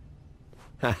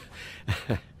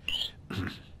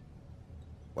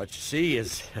 What you see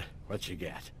is what you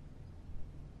get.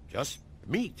 Just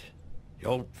meat. You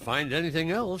don't find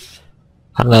anything else.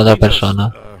 Habla otra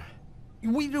persona.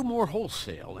 We do more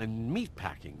wholesale and meat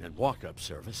packing than walk-up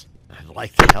service. I'd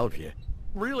like to help you.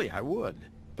 Really, I would.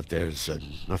 But there's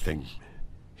nothing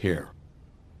here.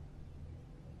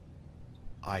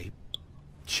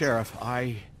 Sheriff,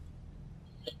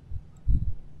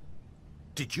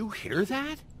 Did you hear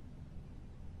that?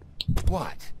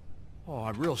 What? Oh,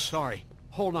 I'm real sorry.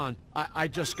 Hold on. I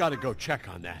just gotta go check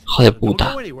on that. Hijo de Don't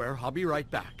puta. go anywhere. I'll be right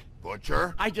back.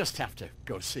 Butcher? I just have to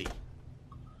go see.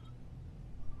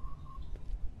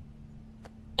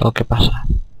 Tengo que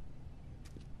pasar.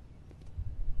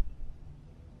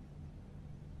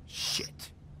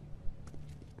 Shit.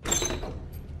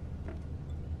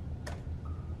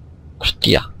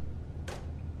 Hostia.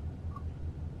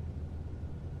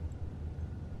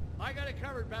 I got it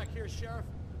covered back here, Sheriff.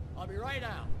 I'll be right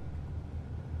out.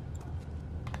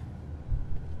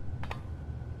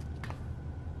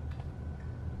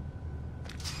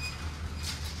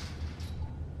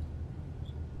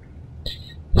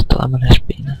 Esto dame la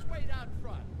espina. Just wait out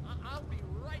front. I'll be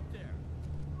right there.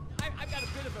 I've got a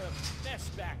bit of a mess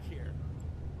back here.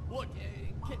 Look,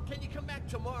 can you come back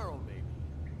tomorrow, maybe?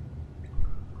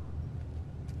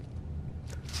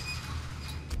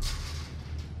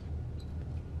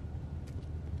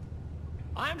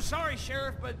 I'm sorry,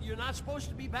 Sheriff, but you're not supposed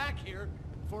to be back here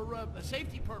for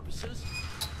safety purposes.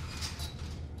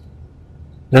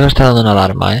 Creo que está dando una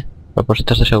alarma,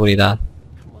 propósitos de seguridad.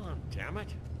 Come on, damn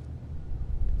it.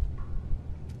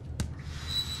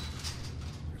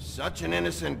 For such an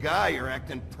innocent guy, you're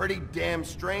acting pretty damn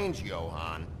strange,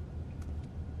 Johann.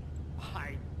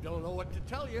 I don't know what to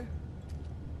tell you.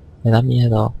 Me da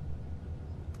miedo.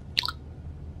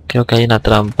 Creo que hay una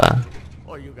trampa.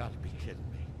 Oh, you gotta be kidding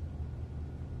me.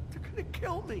 They're gonna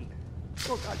kill me.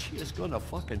 Oh God, she is gonna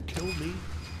fucking kill me.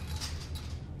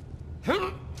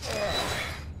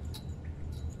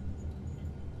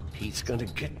 He's gonna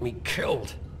get me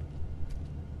killed.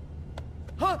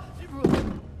 Huh?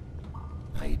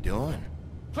 How you doing?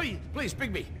 Please,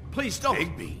 Bigby. Please don't.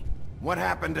 Bigby? What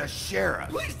happened to Sheriff?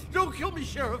 Please don't kill me,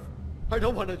 Sheriff. I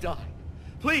don't want to die.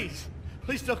 Please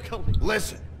don't kill me.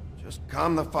 Listen, just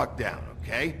calm the fuck down,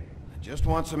 okay? I just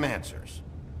want some answers.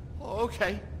 Oh,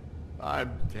 okay.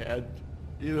 I'm dead.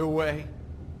 Either way.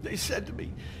 They said to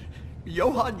me,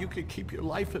 Johann, you could keep your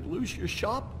life and lose your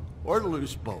shop, or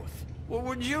lose both. What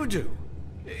would you do?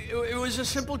 It was a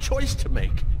simple choice to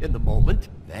make in the moment.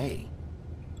 They?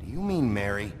 Do you mean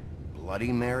Mary?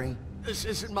 Bloody Mary? This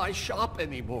isn't my shop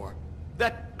anymore.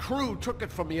 That crew took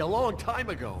it from me a long time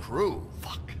ago. Crew?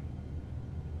 Fuck.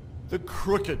 The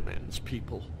Crooked Man's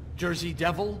people. Jersey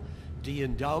Devil, D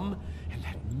and Dumb, and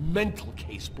that mental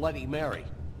case Bloody Mary.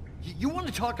 You want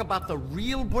to talk about the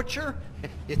real butcher?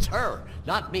 It's her,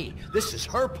 not me. This is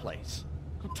her place.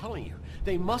 I'm telling you,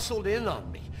 they muscled in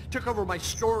on me, Took over my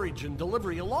storage and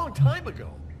delivery a long time ago.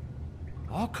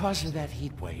 All cause of that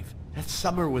heat wave. That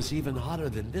summer was even hotter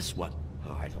than this one.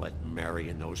 Oh, I'd let Mary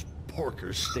and those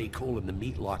porkers stay cool in the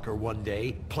meat locker one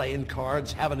day, playing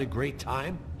cards, having a great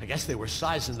time. I guess they were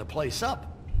sizing the place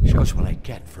up. Shows what I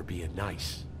get for being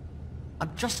nice.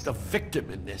 I'm just a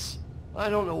victim in this. I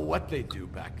don't know what they do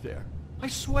back there. I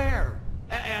swear.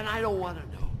 And I don't want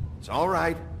to know. It's all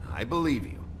right. I believe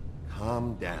you.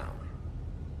 Calm down.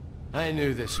 I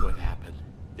knew this would happen.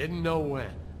 Didn't know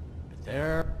when. But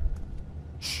there...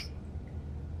 Shh.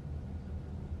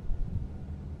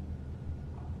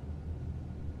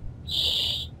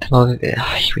 Tengo que...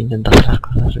 Ay, voy a intentar hacer las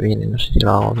cosas bien y no sé si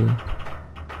lo hago bien.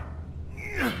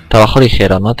 Trabajo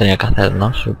ligero, ¿no? Tenía que hacer,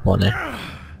 ¿no? Supone.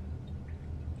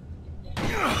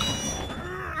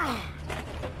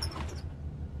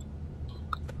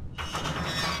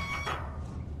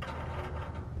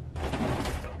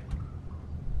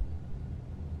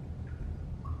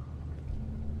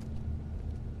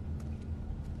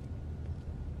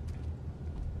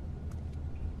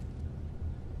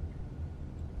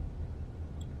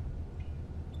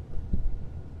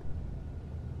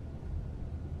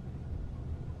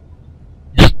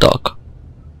 Stock.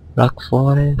 Black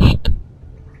Forest.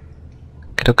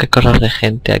 Creo que hay cosas de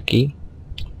gente aquí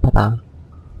para...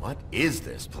 What is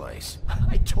this place?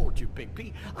 I told you,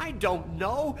 Bigby. I don't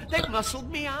know. They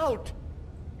muscled me out.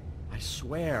 I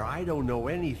swear, I don't know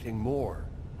anything more.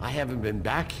 I haven't been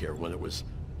back here when it was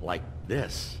like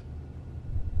this.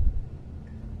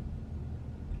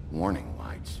 Warning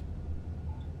lights.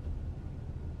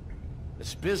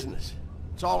 It's business.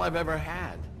 It's all I've ever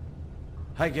had.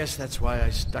 I guess that's why I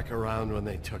stuck around when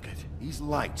they took it. These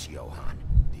lights, Johann.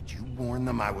 Did you warn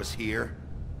them I was here?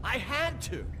 I had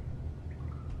to.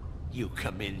 You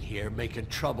come in here making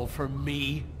trouble for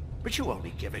me, but you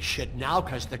only give a shit now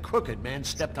because the Crooked Man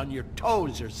stepped on your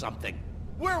toes or something.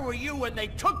 Where were you when they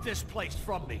took this place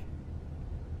from me?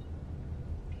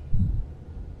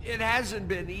 It hasn't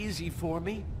been easy for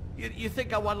me. You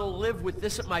think I want to live with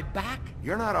this at my back?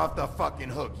 You're not off the fucking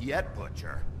hook yet,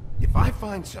 Butcher. If I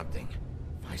find something,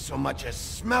 if I so much as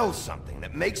smell something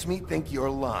that makes me think you're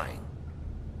lying...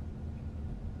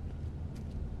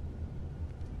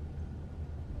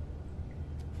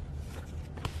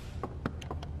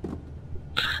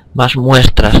 Más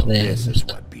muestras de This is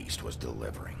esto. what Beast was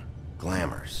delivering.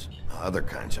 Glamours, other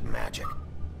kinds of magic.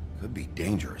 Could be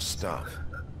dangerous stuff.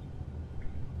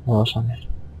 Vamos a ver.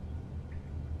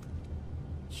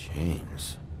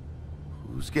 Chains.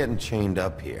 Who's getting chained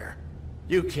up here?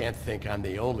 You can't think I'm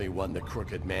the only one the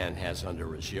Crooked Man has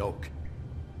under his yoke.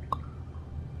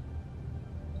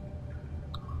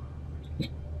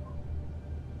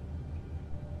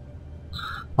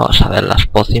 Vamos a ver las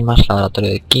pócimas,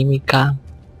 laboratorio de química.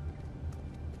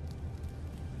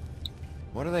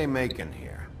 What are they making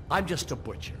here? I'm just a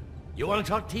butcher. You want to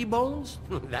talk T-bones?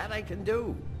 That I can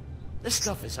do. This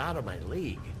stuff is out of my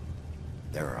league.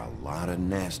 There are a lot of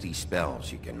nasty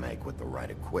spells you can make with the right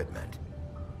equipment.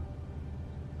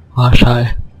 Vamos a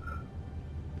ver.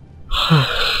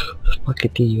 Los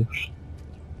paquetillos.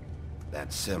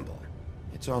 That symbol.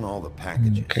 It's on all the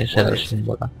packages. ¿Qué será What el is it?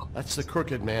 símbolo? That's the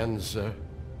Crooked Man's,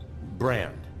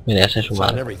 brand. Mira, ese es su It's on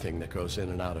barco. everything that goes in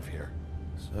and out of here.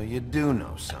 So you do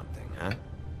know something, huh?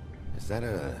 Is that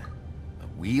a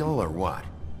wheel or what?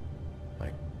 I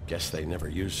guess they never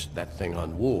used that thing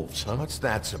on wolves, huh? What's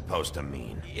that supposed to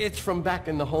mean? It's from back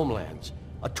in the homelands.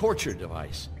 A torture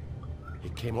device.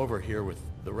 It came over here with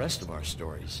the rest of our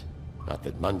stories. Not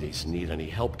that Mondays need any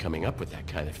help coming up with that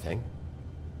kind of thing.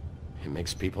 It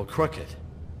makes people crooked.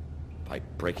 By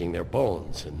breaking their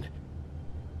bones and...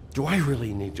 Do I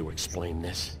really need to explain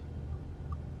this?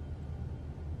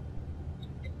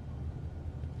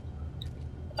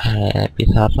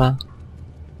 Pizarra.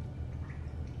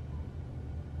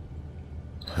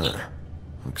 Huh.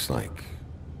 Looks like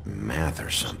math or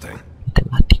something.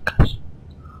 Matemáticas.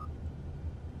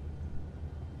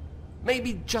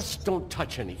 Maybe just don't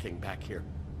touch anything back here.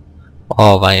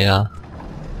 Oh, vaya.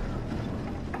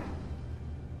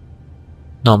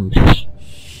 Nombres.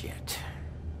 Shit.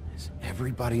 Is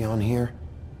everybody on here?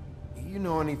 You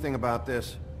know anything about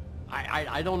this?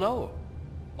 I don't know.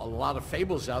 A lot of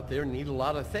fables out there need a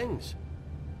lot of things.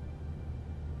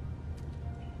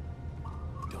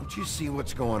 Don't you see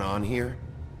what's going on here?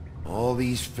 All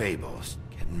these fables,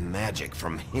 getting magic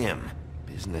from him.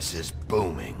 Business is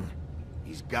booming.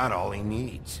 He's got all he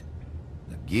needs.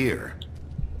 The gear.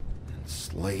 And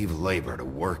slave labor to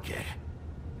work it.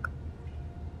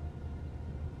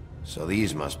 So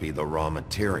these must be the raw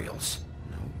materials.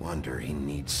 No wonder he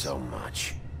needs so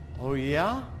much. Oh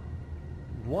yeah?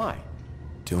 Why?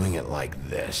 Doing it like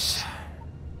this.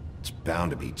 It's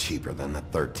bound to be cheaper than the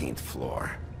 13th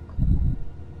floor.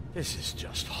 This is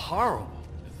just horrible.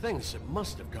 The things that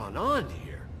must have gone on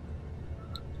here.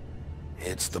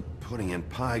 It's the pudding and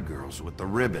pie girls with the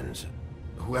ribbons.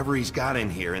 Whoever he's got in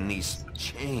here in these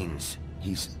chains.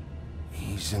 He's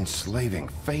enslaving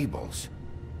fables.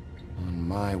 On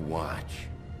my watch.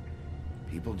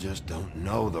 People just don't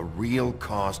know the real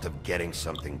cost of getting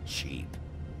something cheap.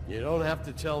 You don't have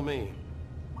to tell me.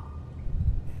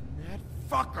 And that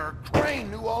fucker Crane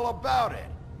knew all about it.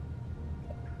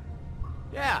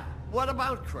 Yeah, what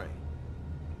about Crane?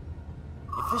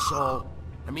 If this all...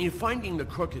 I mean, finding the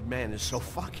crooked man is so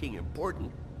fucking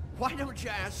important, why don't you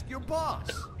ask your boss?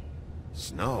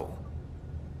 Snow?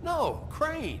 No,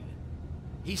 Crane.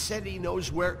 He said he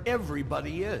knows where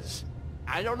everybody is.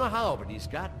 I don't know how, but he's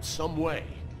got some way.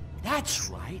 That's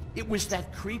right. It was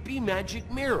that creepy magic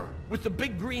mirror with the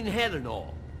big green head and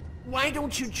all. Why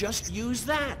don't you just use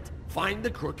that? Find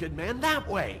the crooked man that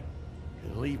way.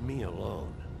 And leave me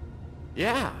alone.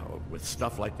 Yeah, with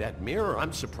stuff like that mirror,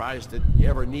 I'm surprised that you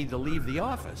ever need to leave the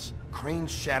office. Crane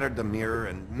shattered the mirror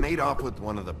and made off with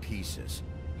one of the pieces.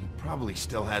 He probably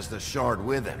still has the shard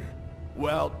with him.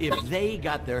 Well, if they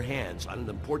got their hands on an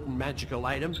important magical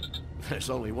item, there's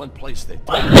only one place they'd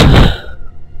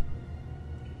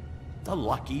the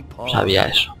Lucky Pawn. Sabía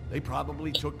eso. They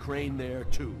probably took Crane there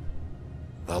too.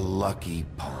 The Lucky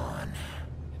Pawn.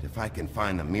 If I can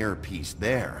find the mirror piece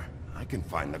there, I can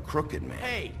find the crooked man.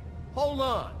 Hey, hold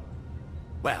on.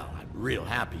 Well, I'm real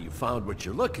happy you found what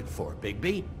you're looking for,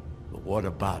 Bigby. But what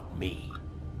about me?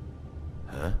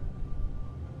 Huh?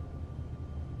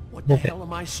 What the hell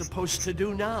am I supposed to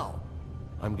do now?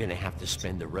 I'm gonna have to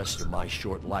spend the rest of my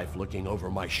short life looking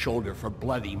over my shoulder for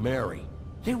Bloody Mary.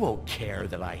 They won't care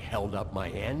that I held up my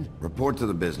hand. Report to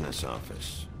the business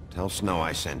office. Tell Snow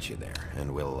I sent you there,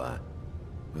 and we'll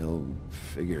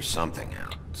figure something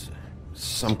out.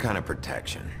 Some kind of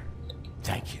protection.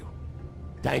 Thank you.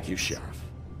 Thank you, Sheriff.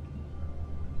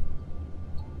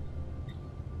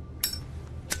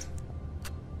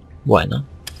 Bueno.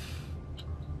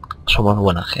 Somos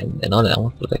buena gente, ¿no? Le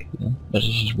damos protección. No sé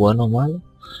si es bueno o malo,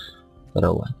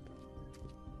 pero bueno.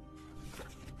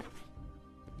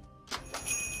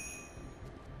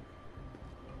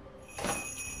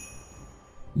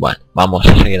 Bueno, vamos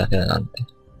a seguir hacia adelante.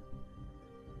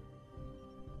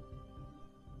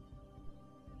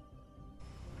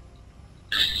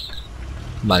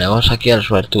 Vale, vamos aquí al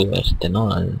suertudo este, ¿no?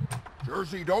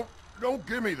 Jersey, don't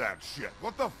give me that shit.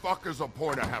 What the fuck is the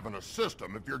point of having a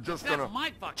system if you're just gonna... That's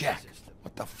my fucking Jack, system.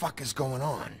 what the fuck is going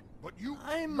on? But you...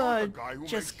 I'm, you're the guy who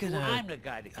just makes gonna... I'm the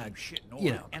guy that keeps shit in order,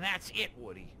 you know. and that's it,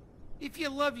 Woody. If you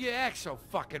love your ex so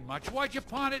fucking much, why'd you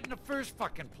pawn it in the first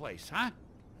fucking place, huh?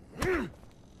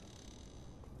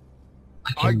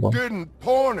 I didn't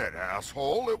pawn it,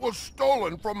 asshole. It was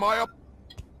stolen from my...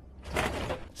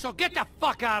 So get the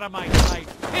fuck out of my sight.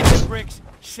 Hit the bricks.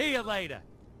 See you later.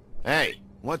 Hey,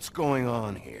 what's going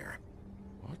on here?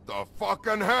 What the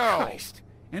fucking hell? Christ.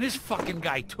 And this fucking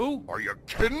guy, too? Are you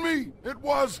kidding me? It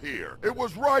was here. It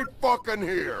was right fucking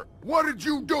here. What did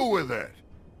you do with it?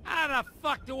 How the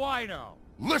fuck do I know?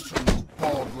 Listen, you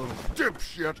bald little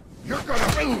dipshit. You're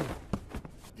gonna...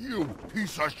 You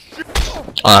piece of shit.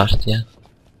 Hostia.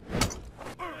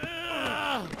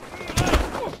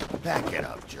 Back it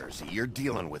up, Jersey. You're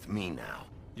dealing with me now.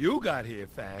 You got here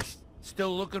fast.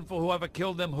 Still looking for whoever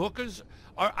killed them hookers?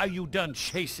 Or are you done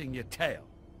chasing your tail?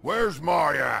 Where's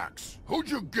my axe? Who'd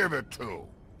you give it to?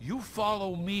 You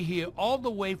follow me here all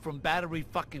the way from Battery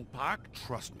fucking Park?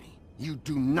 Trust me, you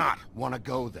do not want to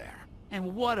go there.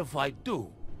 And what if I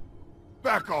do?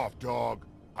 Back off, dog.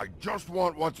 I just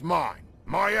want what's mine.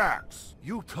 My axe.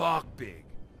 You talk big,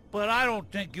 but I don't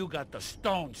think you got the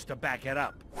stones to back it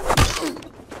up.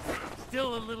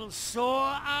 Still a little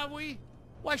sore, are we?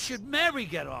 Why should Mary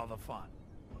get all the fun?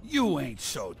 You ain't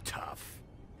so tough.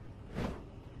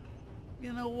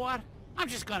 You know what? I'm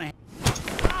just gonna...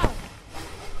 Ow!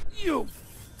 You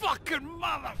fucking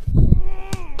mother...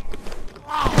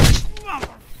 Oh,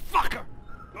 motherfucker!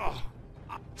 Oh.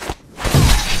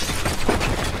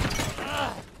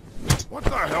 What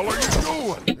the hell are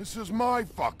you doing? This is my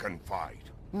fucking fight.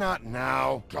 Not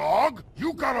now. Dog,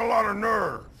 you got a lot of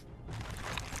nerve.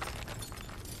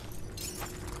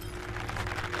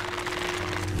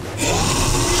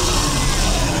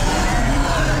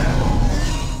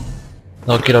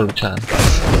 No quiero luchar.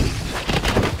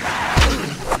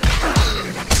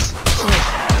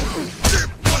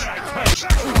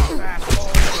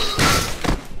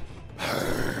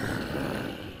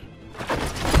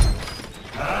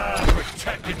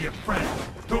 Protected your friend.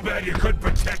 Too bad you couldn't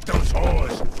protect those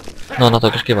whores. No, no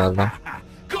tengo que esquivarlo.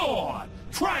 Go on,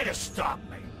 try to stop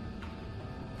me.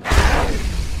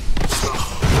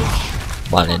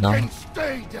 Vale, no.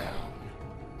 Stay down.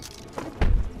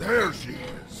 There she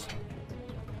is.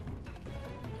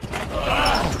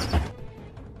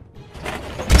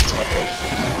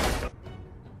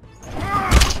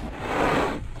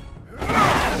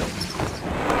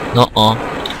 No, oh.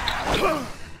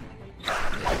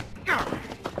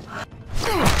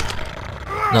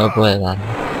 No me puede dar.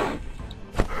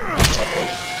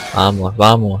 Vamos,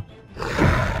 vamos.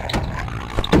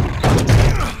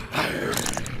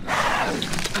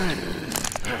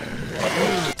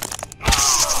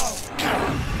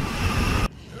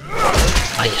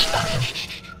 Ahí está.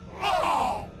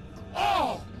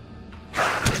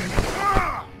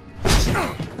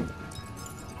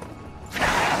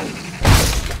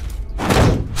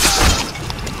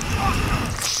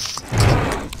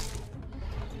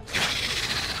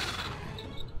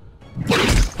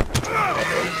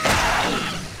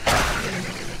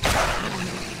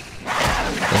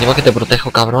 Digo que te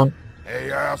protejo, cabrón.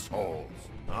 Hey, assholes.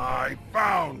 I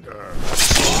found her.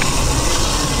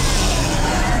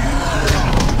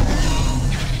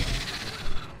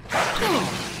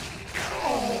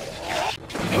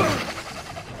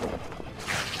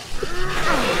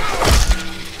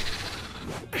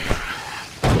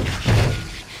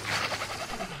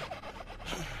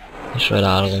 Eso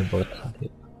era algo importante.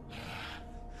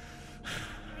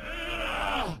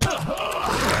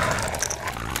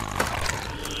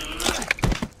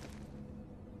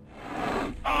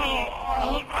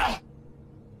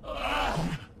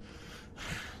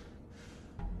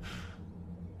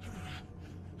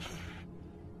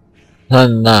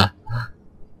 Anda.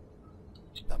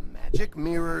 The magic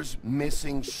mirror's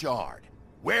missing shard.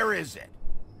 Where is it?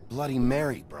 Bloody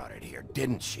Mary brought it here,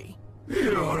 didn't she?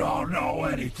 You don't know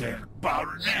anything about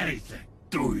anything,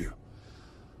 do you?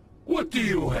 What do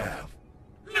you have?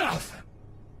 Nothing.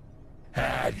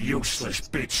 That useless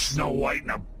bitch Snow White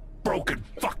and a broken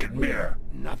fucking mirror.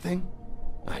 Nothing?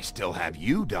 I still have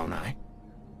you, don't I?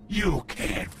 You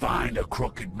can't find a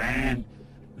crooked man.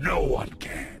 No one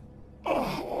can.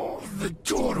 Oh, the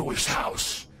door to his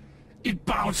house. It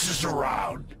bounces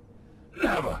around.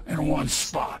 Never in one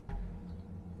spot.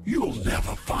 You'll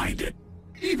never find it.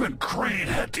 Even Crane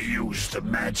had to use the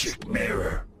magic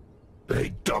mirror. They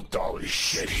dumped all his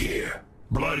shit here.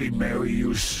 Bloody Mary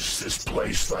uses this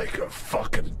place like a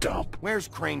fucking dump. Where's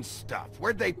Crane's stuff?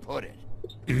 Where'd they put it?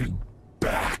 In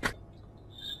back.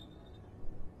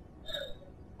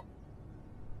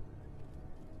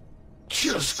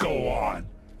 Just go on.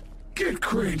 Get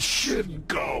Crane's shit and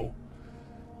go.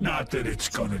 Not that it's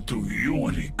gonna do you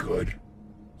any good.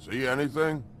 See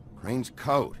anything? Crane's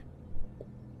coat.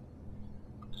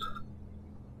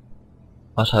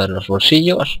 Vamos a ver los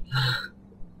bolsillos.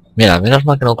 Mira, menos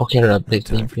mal que no cogieron al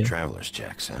principio. Traveler's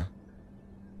checks, huh?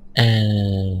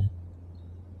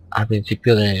 Al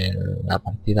principio de la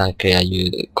partida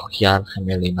que cogía al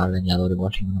gemelo y no al leñador,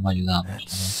 igual si no me ayudábamos.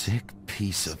 Sick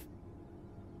piece of...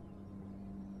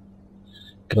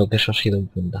 Creo que eso ha sido un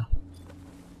puntazo.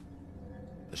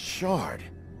 The shard.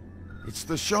 It's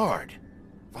the shard.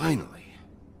 Finally.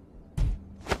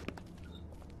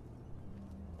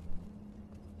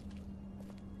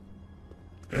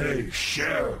 Hey,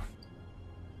 Sheriff.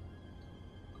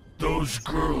 Those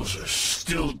girls are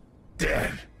still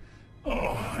dead.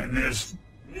 Oh, and there's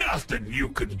nothing you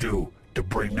can do to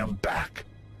bring them back.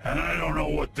 And I don't know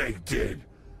what they did,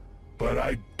 but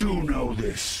I do know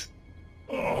this.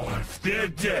 Oh, if they're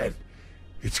dead,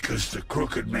 it's 'cause the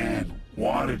Crooked Man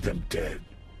wanted them dead.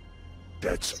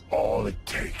 That's all it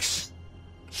takes.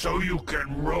 So you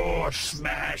can roar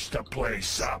smash the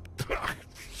place up.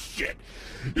 Shit.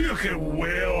 You can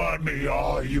wail on me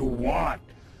all you want,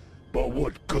 but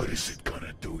what good is it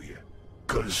gonna do you?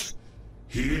 'Cause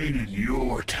he ain't in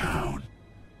your town,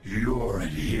 you're in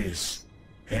his,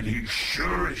 and he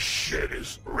sure as shit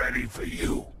is ready for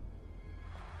you.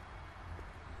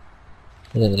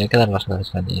 Le tendría que dar las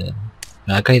gracias a ti.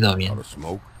 Me ha caído bien.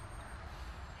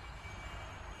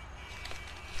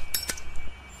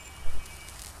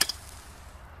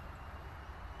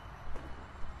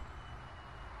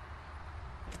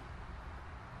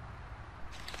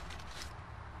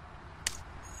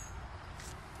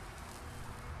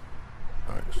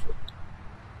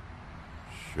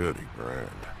 Shitty brand.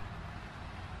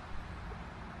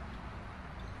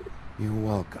 You're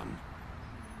welcome.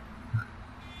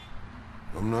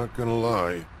 I'm not gonna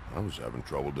lie, I was having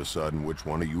trouble deciding which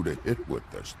one of you to hit with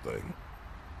this thing.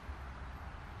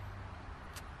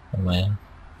 Oh, man.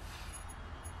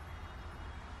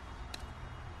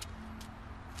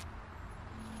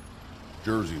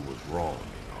 Jersey was wrong,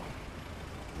 you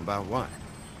know. About what?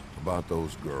 About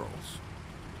those girls.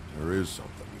 There is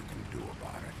something you can do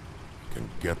about it. and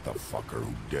get the fucker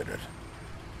who did it.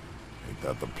 Ain't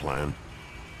that the plan?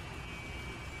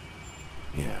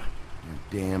 Yeah,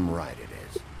 you're damn right it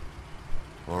is.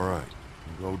 All right,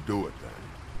 go do it then.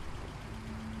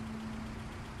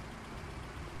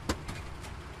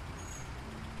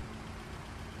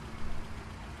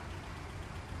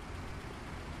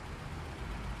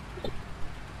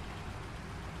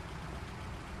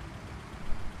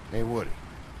 Hey, Woody.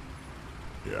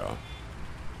 Yeah?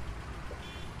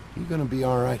 You gonna be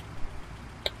all right?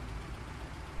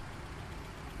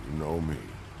 You know me.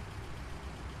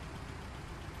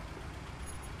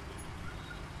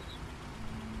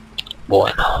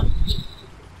 Bueno,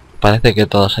 parece que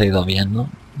todo se ha ido bien, ¿no?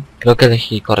 Creo que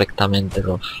elegí correctamente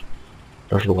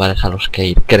los lugares a los que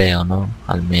ir, creo, ¿no?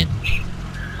 Al menos.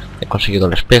 He conseguido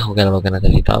el espejo, que era lo que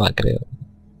necesitaba, creo.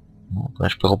 ¿No? Con el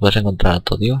espejo puedes encontrar a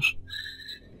tu Dios.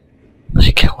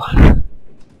 Así que igual.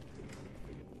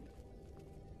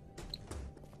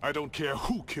 I don't care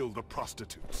who killed the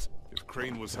prostitutes. If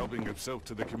Crane was helping himself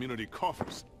to the community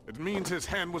coffers, it means his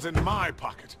hand was in my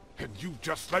pocket, and you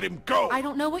just let him go! I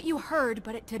don't know what you heard,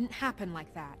 but it didn't happen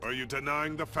like that. Are you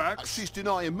denying the facts? She's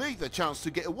denying me the chance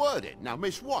to get a word in. Now,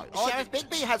 Miss White... Sheriff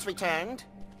Bigby has returned.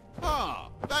 Ah,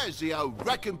 there's the old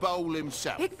wrecking bowl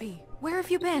himself. Bigby, where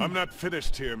have you been? I'm not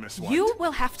finished here, Miss White. You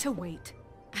will have to wait.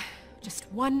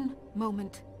 Just one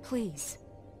moment, please.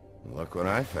 Look what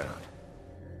I found.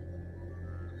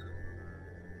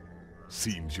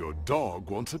 Seems your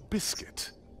dog wants a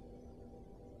biscuit.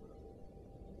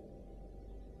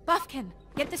 Buffkin,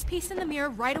 get this piece in the mirror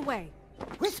right away.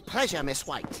 With pleasure, Miss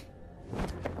White.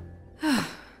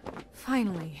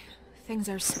 Finally, things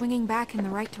are swinging back in the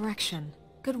right direction.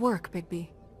 Good work, Bigby.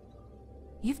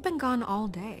 You've been gone all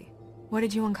day. What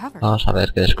did you uncover? Vamos a ver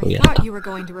qué I descubierta. thought you were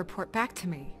going to report back to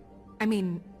me. I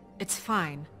mean, it's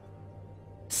fine.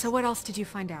 So what else did you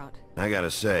find out? I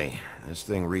gotta say, this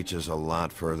thing reaches a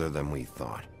lot further than we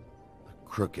thought. The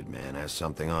Crooked Man has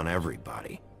something on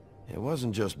everybody. It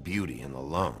wasn't just Beauty and the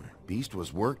Lone. Beast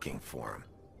was working for him.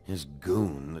 His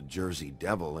goon, the Jersey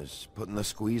Devil, is putting the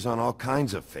squeeze on all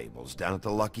kinds of fables down at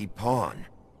the Lucky Pawn.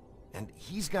 And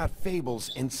he's got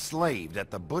fables enslaved at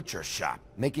the butcher shop,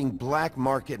 making black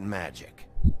market magic.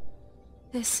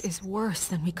 This is worse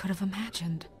than we could have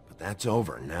imagined. But that's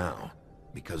over now,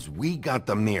 because we got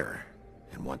the mirror.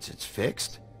 And once it's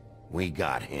fixed, we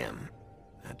got him.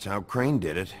 That's how Crane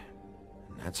did it,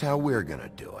 and that's how we're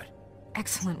gonna do it.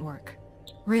 Excellent work.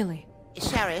 Really.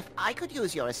 Sheriff, I could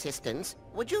use your assistance.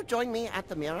 Would you join me at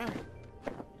the mirror?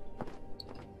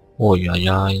 Uy, ay,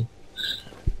 ay.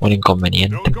 Un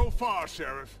inconveniente. Don't go far,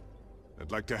 Sheriff.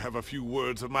 I'd like to have a few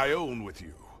words of my own with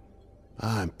you.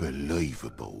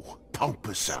 Unbelievable.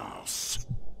 Pompous ass.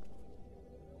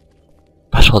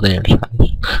 Paso de él,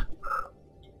 ¿sabes?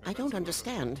 I don't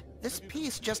understand. This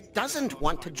piece just doesn't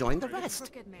want to join the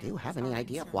rest. Do you have any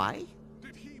idea why?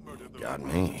 Got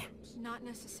me. Not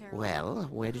necessarily. Well,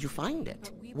 where did you find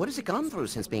it? What has it gone through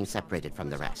since being separated from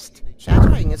the rest?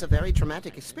 Shattering is a very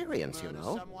traumatic experience, you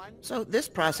know. So this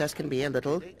process can be a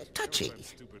little touchy.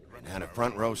 And had a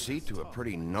front row seat to a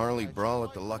pretty gnarly brawl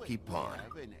at the Lucky Pawn.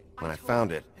 When I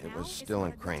found it, it was still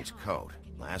in Crane's coat.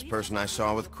 Last person I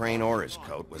saw with Crane or his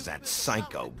coat was that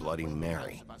psycho Bloody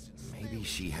Mary. Maybe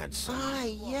she had some... Ah,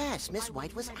 yes, Miss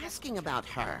White was asking about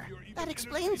her. That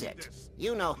explains it.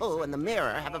 You know who and the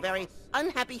mirror have a very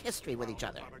unhappy history with each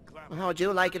other. How would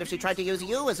you like it if she tried to use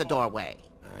you as a doorway?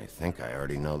 I think I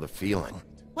already know the feeling.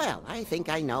 Well, I think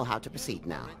I know how to proceed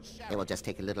now. It will just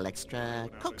take a little extra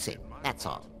coaxing, that's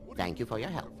all. Thank you for your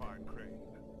help.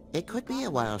 It could be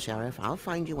a while, Sheriff. I'll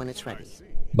find you when it's ready.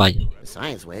 Vaya.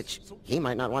 Besides which, he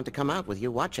might not want to come out with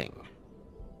you watching.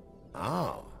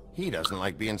 Oh, he doesn't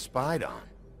like being spied on.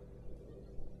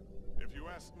 If you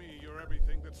ask me, you're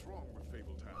everything that's wrong with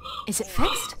Fabletown. Is it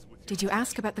fixed? Did you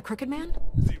ask about the Crooked Man?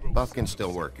 Buffkin's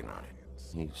still working on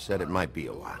it. He said it might be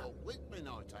a while.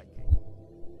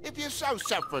 If you're so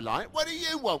self-reliant, what do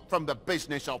you want from the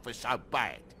business office so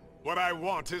bad? What I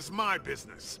want is my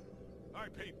business.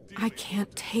 I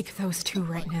can't take those two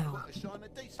right now.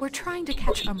 We're trying to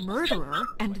catch a murderer,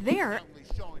 and they're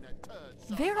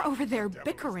over there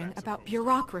bickering about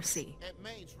bureaucracy.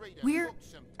 We're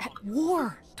at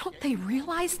war. Don't they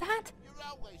realize that?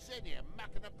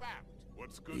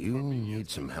 Do you need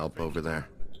some help over there?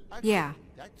 Yeah,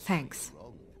 thanks.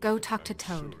 Go talk to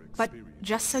Toad. But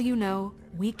just so you know,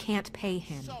 we can't pay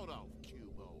him.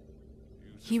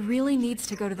 He really needs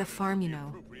to go to the farm, you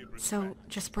know. So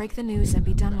just break the news and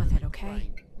be done with it, okay?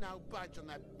 No budge on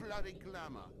that bloody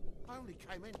glamour. I only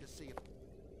came in to see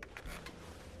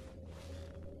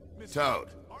if... Toad,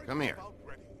 come here.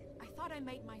 I thought I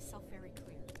made myself very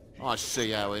clear. I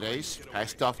see how it is.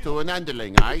 Passed off to an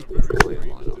underling, eh? Why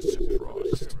am I not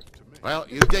surprised? Well,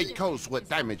 you did cause what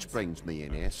damage brings me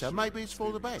in here, so maybe it's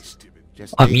for the best.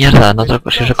 Just Oh, mierda, no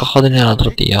si recojo dinero al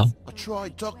otro tío. I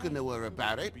tried talking to her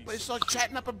about it, but it's like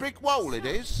chatting up a brick wall, it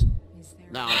is.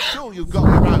 Now, I'm sure you've got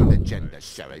your own agenda,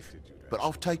 Sheriff, but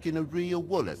I've taken a real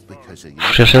wallet because of you.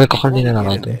 Si se recojo el dinero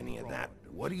al otro.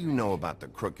 What do you know about the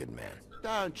Crooked Man?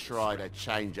 Don't try to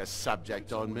change a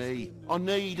subject on me. I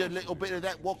need a little bit of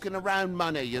that walking around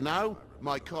money, you know?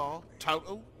 My car,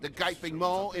 total, the gaping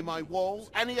maw in my wall.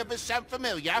 Any of us sound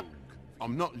familiar?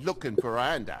 I'm not looking for a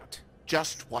handout.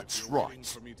 Just what's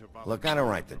right. Look, I don't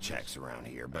write the checks around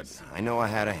here, but I know I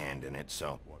had a hand in it,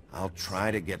 so I'll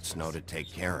try to get Snow to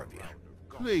take care of you.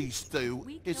 Please do.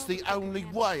 It's the only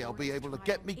way I'll be able to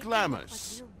get me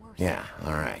glamours. Yeah,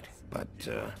 alright. But,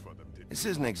 this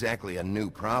isn't exactly a new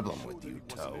problem with you,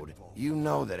 Toad. You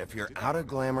know that if you're out of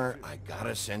glamour, I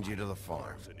gotta send you to the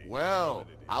farm. Well,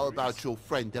 how about your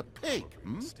friend the pig,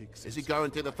 hmm? Is he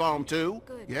going to the farm too?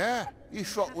 Yeah? You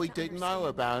thought we didn't know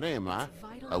about him, huh?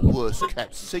 A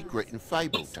worse-kept secret in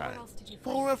Fabletown.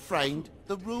 For a friend,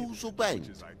 the rules will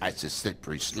bend. That's a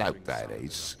slippery slope, that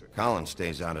is. Colin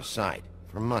stays out of sight.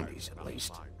 For Mondays, at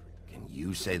least. Can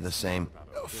you say the same?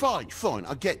 Fine,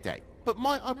 I get that. But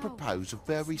might I propose a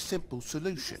very simple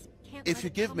solution? If you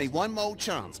give me one more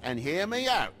chance and hear me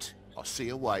out, I'll see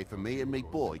a way for me and me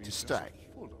boy to stay.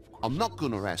 I'm not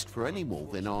gonna ask for any more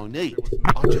than I need.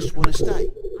 I just want to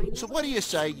stay. So what do you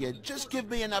say you just give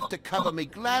me enough to cover me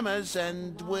glamours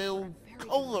and we'll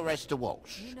call the rest a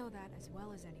wash?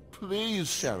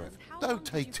 Please, Sheriff, don't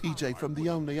take TJ from the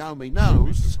only home he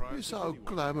knows. This old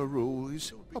glamour rule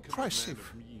is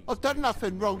oppressive. I've done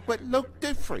nothing wrong but look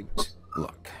different.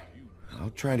 Look, I'll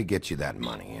try to get you that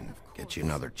money and get you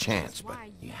another chance, but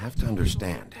you have to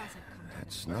understand,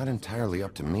 that's not entirely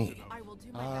up to me.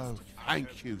 Oh,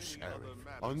 thank you, Sheriff.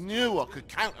 I knew I could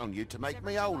count on you to make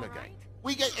me whole again.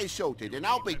 We get it sorted and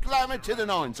I'll be glamour to the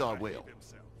nines, I will.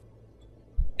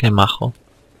 Qué majo.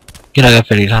 Quiero que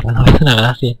feliz la rana, me hace una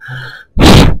gracia.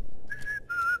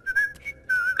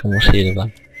 Como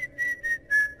sirva.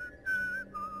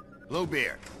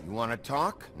 Bluebeard, you want to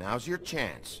talk? Now's your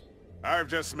chance. I've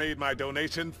just made my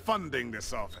donation funding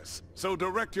this office, so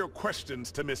direct your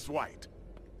questions to Miss White.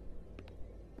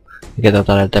 Hay que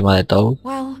tratar el tema de Toad.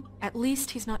 Well, at least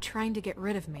he's not trying to get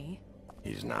rid of me.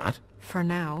 He's not? For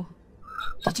now.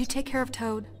 Did you take care of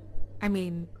Toad? I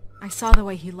mean, I saw the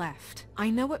way he left. I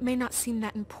know it may not seem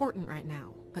that important right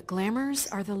now, but glamours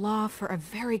are the law for a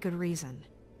very good reason.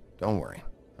 Don't worry.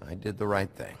 I did the right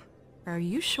thing. Are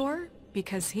you sure?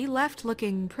 Because he left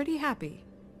looking pretty happy.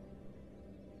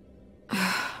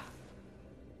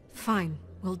 Fine,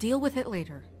 we'll deal with it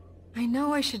later. I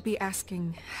know I should be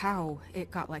asking how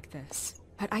it got like this,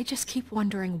 but I just keep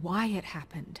wondering why it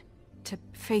happened. To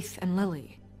Faith and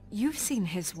Lily. You've seen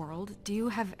his world. Do you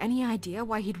have any idea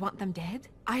why he'd want them dead?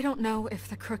 I don't know if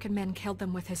the Crooked Man killed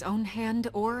them with his own hand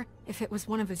or if it was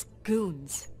one of his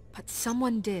goons, but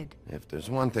someone did. If there's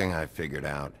one thing I figured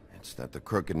out, it's that the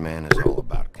Crooked Man is all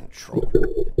about control.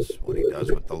 It's what he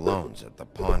does with the loans at the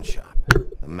pawn shop,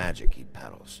 the magic he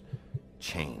peddles,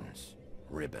 chains,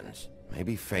 ribbons.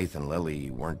 Maybe Faith and Lily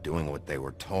weren't doing what they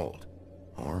were told.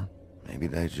 Or maybe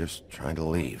they just tried to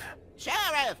leave.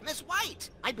 Sheriff, Miss White!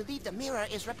 I believe the mirror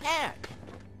is repaired.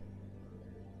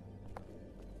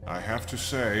 I have to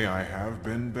say I have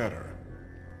been better.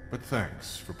 But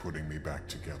thanks for putting me back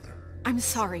together. I'm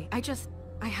sorry,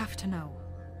 I have to know.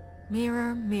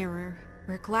 Mirror, mirror,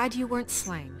 we're glad you weren't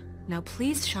slain. Now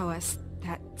please show us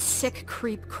that sick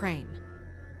creep Crane.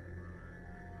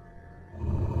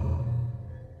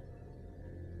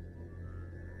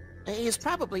 He's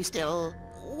probably still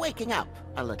waking up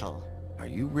a little. Are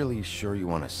you really sure you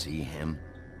want to see him?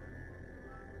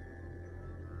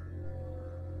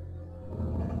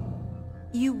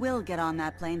 You will get on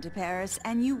that plane to Paris,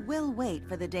 and you will wait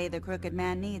for the day the Crooked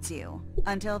Man needs you.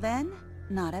 Until then,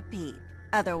 not a peep.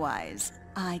 Otherwise,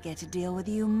 I get to deal with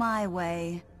you my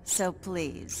way. So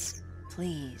please,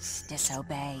 please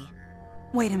disobey.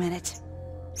 Wait a minute.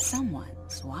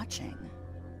 Someone's watching.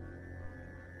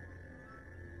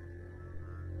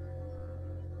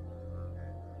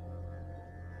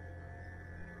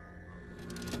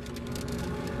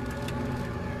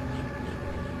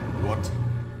 What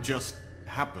just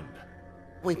happened?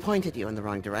 We pointed you in the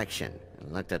wrong direction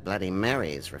and looked at Bloody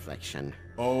Mary's reflection.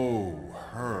 Oh,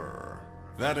 her.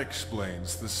 That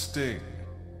explains the sting.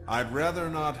 I'd rather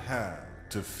not have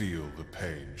to feel the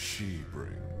pain she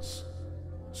brings.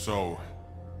 So,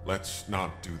 let's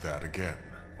not do that again,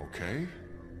 okay?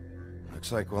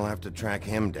 Looks like we'll have to track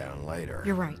him down later.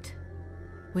 You're right.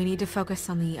 We need to focus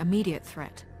on the immediate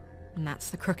threat. and that's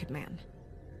the Crooked Man.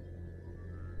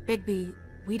 Bigby,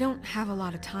 we don't have a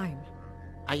lot of time.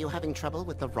 Are you having trouble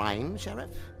with the rhyme,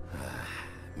 Sheriff?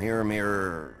 Mirror,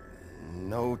 mirror,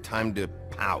 no time to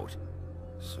pout.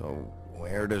 So,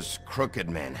 where does Crooked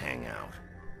Man hang out?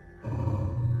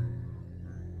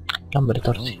 I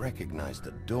don't recognize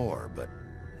the door, but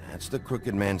that's the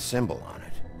Crooked Man symbol on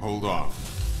it. Hold on.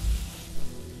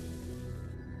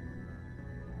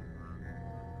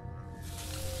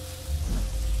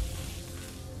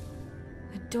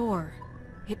 The door.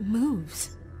 It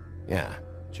moves. Yeah,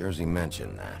 Jersey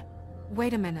mentioned that.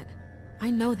 Wait a minute. I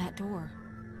know that door.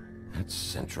 That's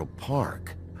Central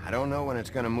Park. I don't know when it's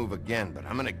gonna move again, but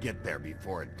I'm gonna get there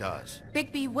before it does.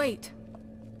 Bigby, wait.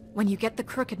 When you get the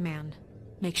Crooked Man,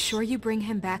 make sure you bring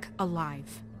him back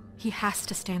alive. He has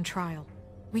to stand trial.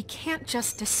 We can't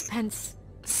just dispense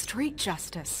street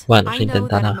justice. Bueno, I know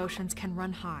that emotions can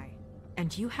run high,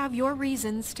 and you have your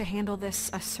reasons to handle this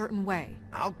a certain way.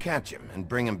 I'll catch him and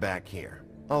bring him back here,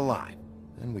 alive.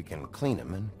 Then we can clean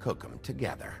him and cook him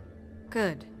together.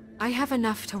 Good. I have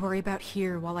enough to worry about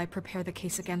here while I prepare the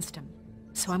case against him.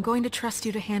 So I'm going to trust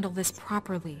you to handle this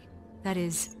properly. That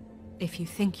is, if you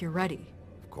think you're ready.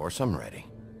 Of course I'm ready.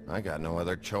 I got no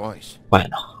other choice.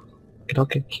 Bueno, creo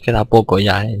que queda poco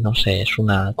ya, no sé, es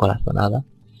una corazonada.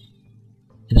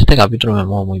 En este capítulo me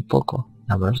muevo muy poco,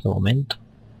 al menos de momento.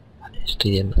 Vale,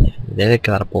 estoy yendo. Debe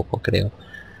quedar poco, creo.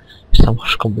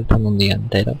 Estamos completando un día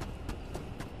entero.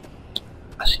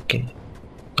 Así que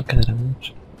no quedará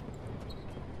mucho.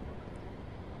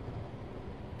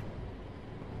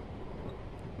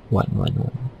 Bueno.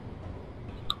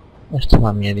 Esto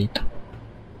da miedito.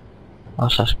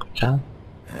 Vamos a escuchar.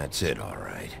 That's it, all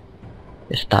right.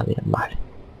 Está bien, vale.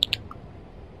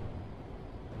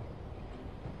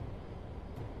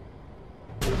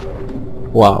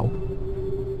 Wow.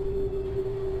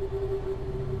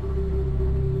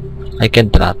 Hay que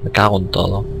entrar, me cago en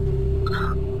todo.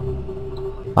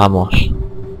 Vamos.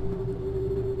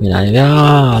 Mira,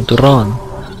 ya, al turrón.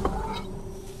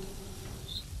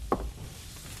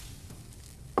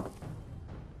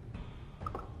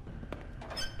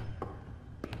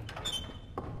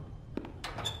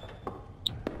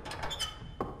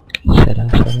 ¿Será?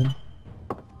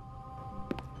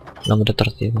 Nombre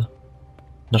torcido.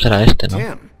 No será este, ¿no?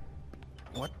 Tim,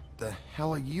 what the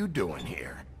hell are you doing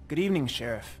here? Good evening,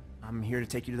 Sheriff. I'm here to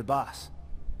take you to the boss.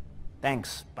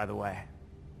 Thanks, by the way,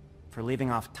 for leaving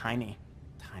off Tiny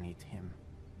Tim.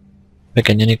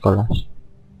 Pequeño Nicolás.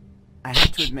 I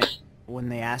have to admit, when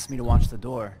they asked me to watch the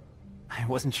door, I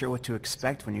wasn't sure what to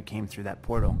expect when you came through that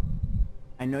portal.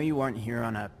 I know you weren't here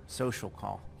on a social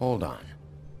call. Hold on.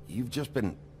 You've just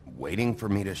been waiting for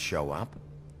me to show up?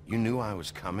 You knew I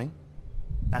was coming?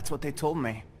 That's what they told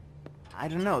me. I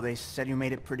don't know, they said you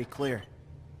made it pretty clear.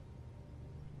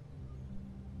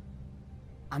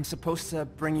 I'm supposed to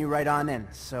bring you right on in,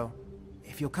 so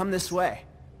if you'll come this way.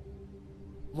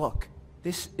 Look,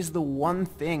 this is the one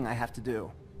thing I have to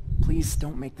do. Please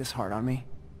don't make this hard on me.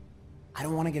 I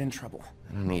don't want to get in trouble.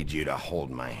 I don't need you to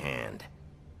hold my hand.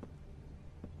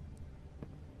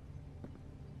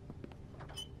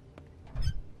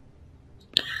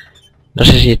 No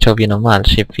sé si he hecho bien o mal,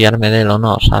 si fiarme de él o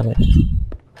no, ¿sabes?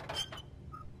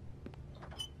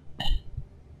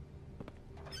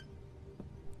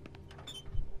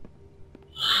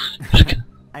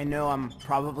 I know I'm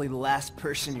probably the last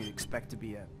person you'd expect to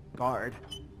be a guard,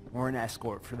 or an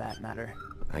escort for that matter.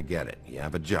 I get it. You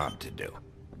have a job to do.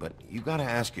 But you gotta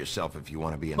ask yourself if you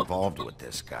want to be involved with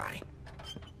this guy.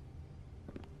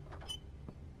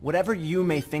 Whatever you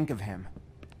may think of him,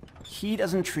 he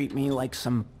doesn't treat me like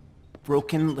some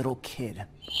broken little kid.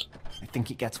 I think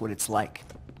he gets what it's like.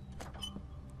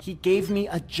 He gave me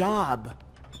a job,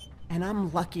 and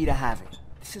I'm lucky to have it.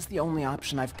 This is the only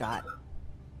option I've got.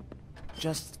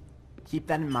 Just keep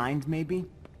that in mind, maybe?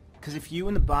 Because if you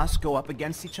and the boss go up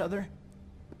against each other,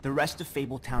 the rest of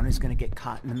Fabletown is gonna get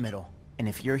caught in the middle. And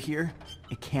if you're here,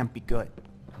 it can't be good.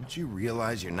 Don't you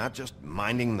realize you're not just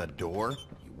minding the door?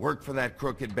 You work for that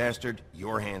crooked bastard,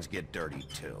 your hands get dirty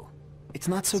too. It's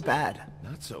not so bad.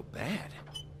 Not so bad?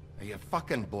 Are you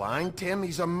fucking blind, Tim?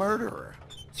 He's a murderer.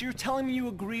 So you're telling me you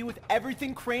agree with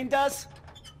everything Crane does?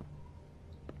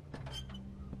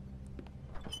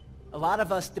 A lot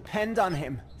of us depend on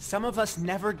him. Some of us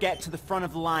never get to the front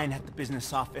of the line at the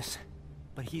business office.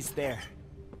 But he's there.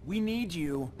 We need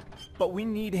you, but we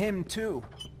need him too.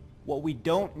 What we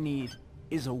don't need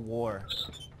is a war.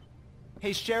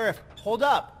 Hey, Sheriff, hold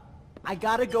up. I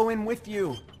gotta go in with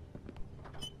you.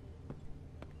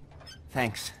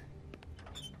 Thanks.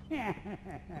 Am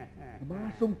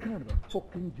I some kind of a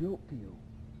fucking joke to you?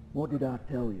 What did I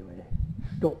tell you, eh?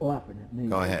 Stop laughing at me.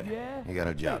 Go ahead. Yeah? You got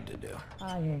a job to do.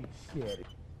 I ain't scared.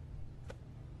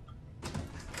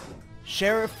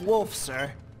 Sheriff Wolf,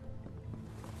 sir.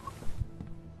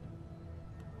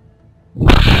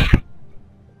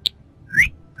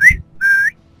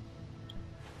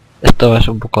 Esto es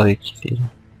un poco difícil.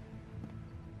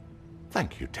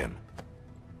 Thank you, Tim.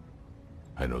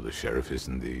 I know the sheriff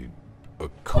isn't the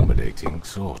accommodating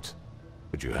sort,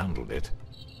 but you handled it.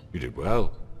 You did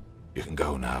well. You can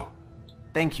go now.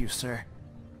 Thank you, sir.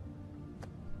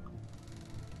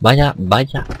 Vaya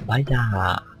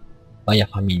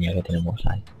familia que tenemos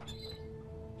ahí.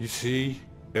 You see,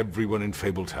 everyone in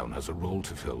Fabletown has a role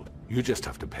to fill. You just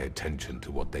have to pay attention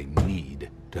to what they need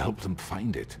to help them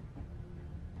find it.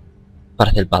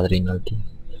 Parece el padrino el tío.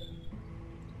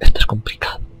 Esto es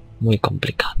complicado, muy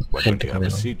complicado. Why don't Gente you que have a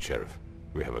veo. seat, Sheriff?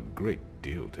 We have a great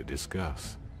deal to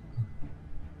discuss.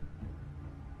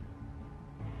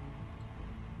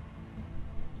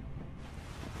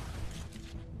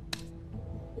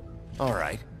 All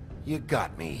right, you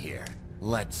got me here.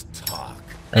 Let's talk.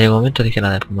 En el momento dije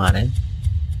nada de fumar, ¿eh?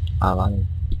 Ah, vale.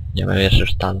 Ya me había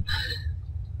asustado.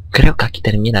 Creo que aquí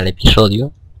termina el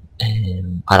episodio.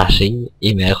 Ahora sí,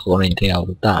 y me dejo con una intriga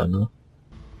brutal, ¿no?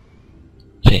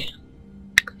 Sí.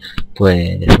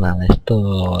 Pues nada,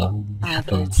 esto... I've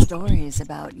heard stories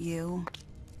about you.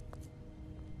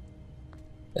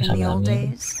 In the old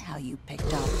days, how you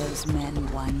picked off those men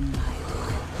one by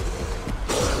one.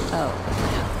 Oh,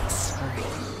 how they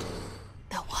screamed.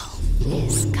 The wolf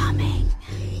is coming.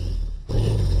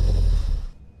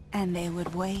 And they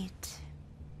would wait,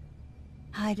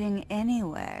 hiding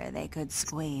anywhere they could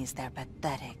squeeze their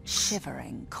pathetic,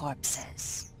 shivering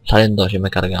corpses. Salen dos y me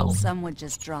cargué a uno. Some would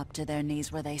just drop to their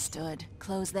knees where they stood,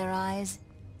 close their eyes,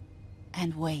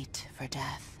 and wait for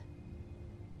death.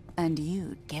 And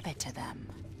you'd give it to them.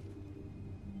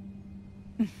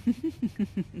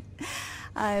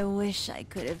 I wish I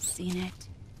could have seen it.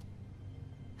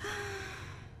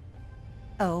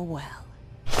 Oh well.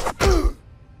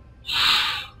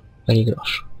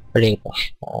 Peligroso,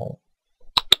 peligroso.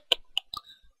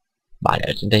 Vale,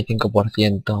 el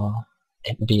 85%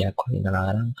 envía Colin a la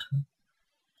granja.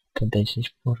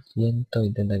 36%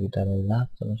 intenta quitar el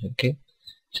lazo, no sé qué.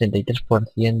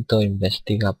 63%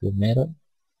 investiga primero.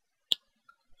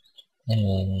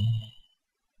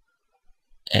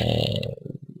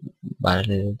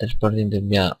 Vale, el 3%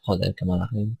 envía... Joder, qué mala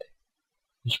gente.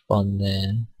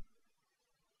 Responde...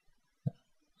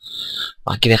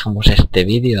 Aquí dejamos este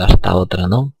vídeo hasta otra,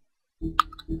 ¿no?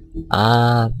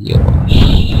 Adiós.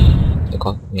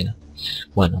 Mira.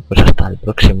 Bueno, pues hasta el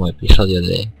próximo episodio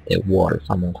de Wolf,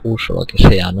 Among Us o lo que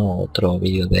sea, ¿no? Otro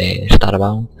vídeo de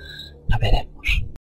Starbound. A ver.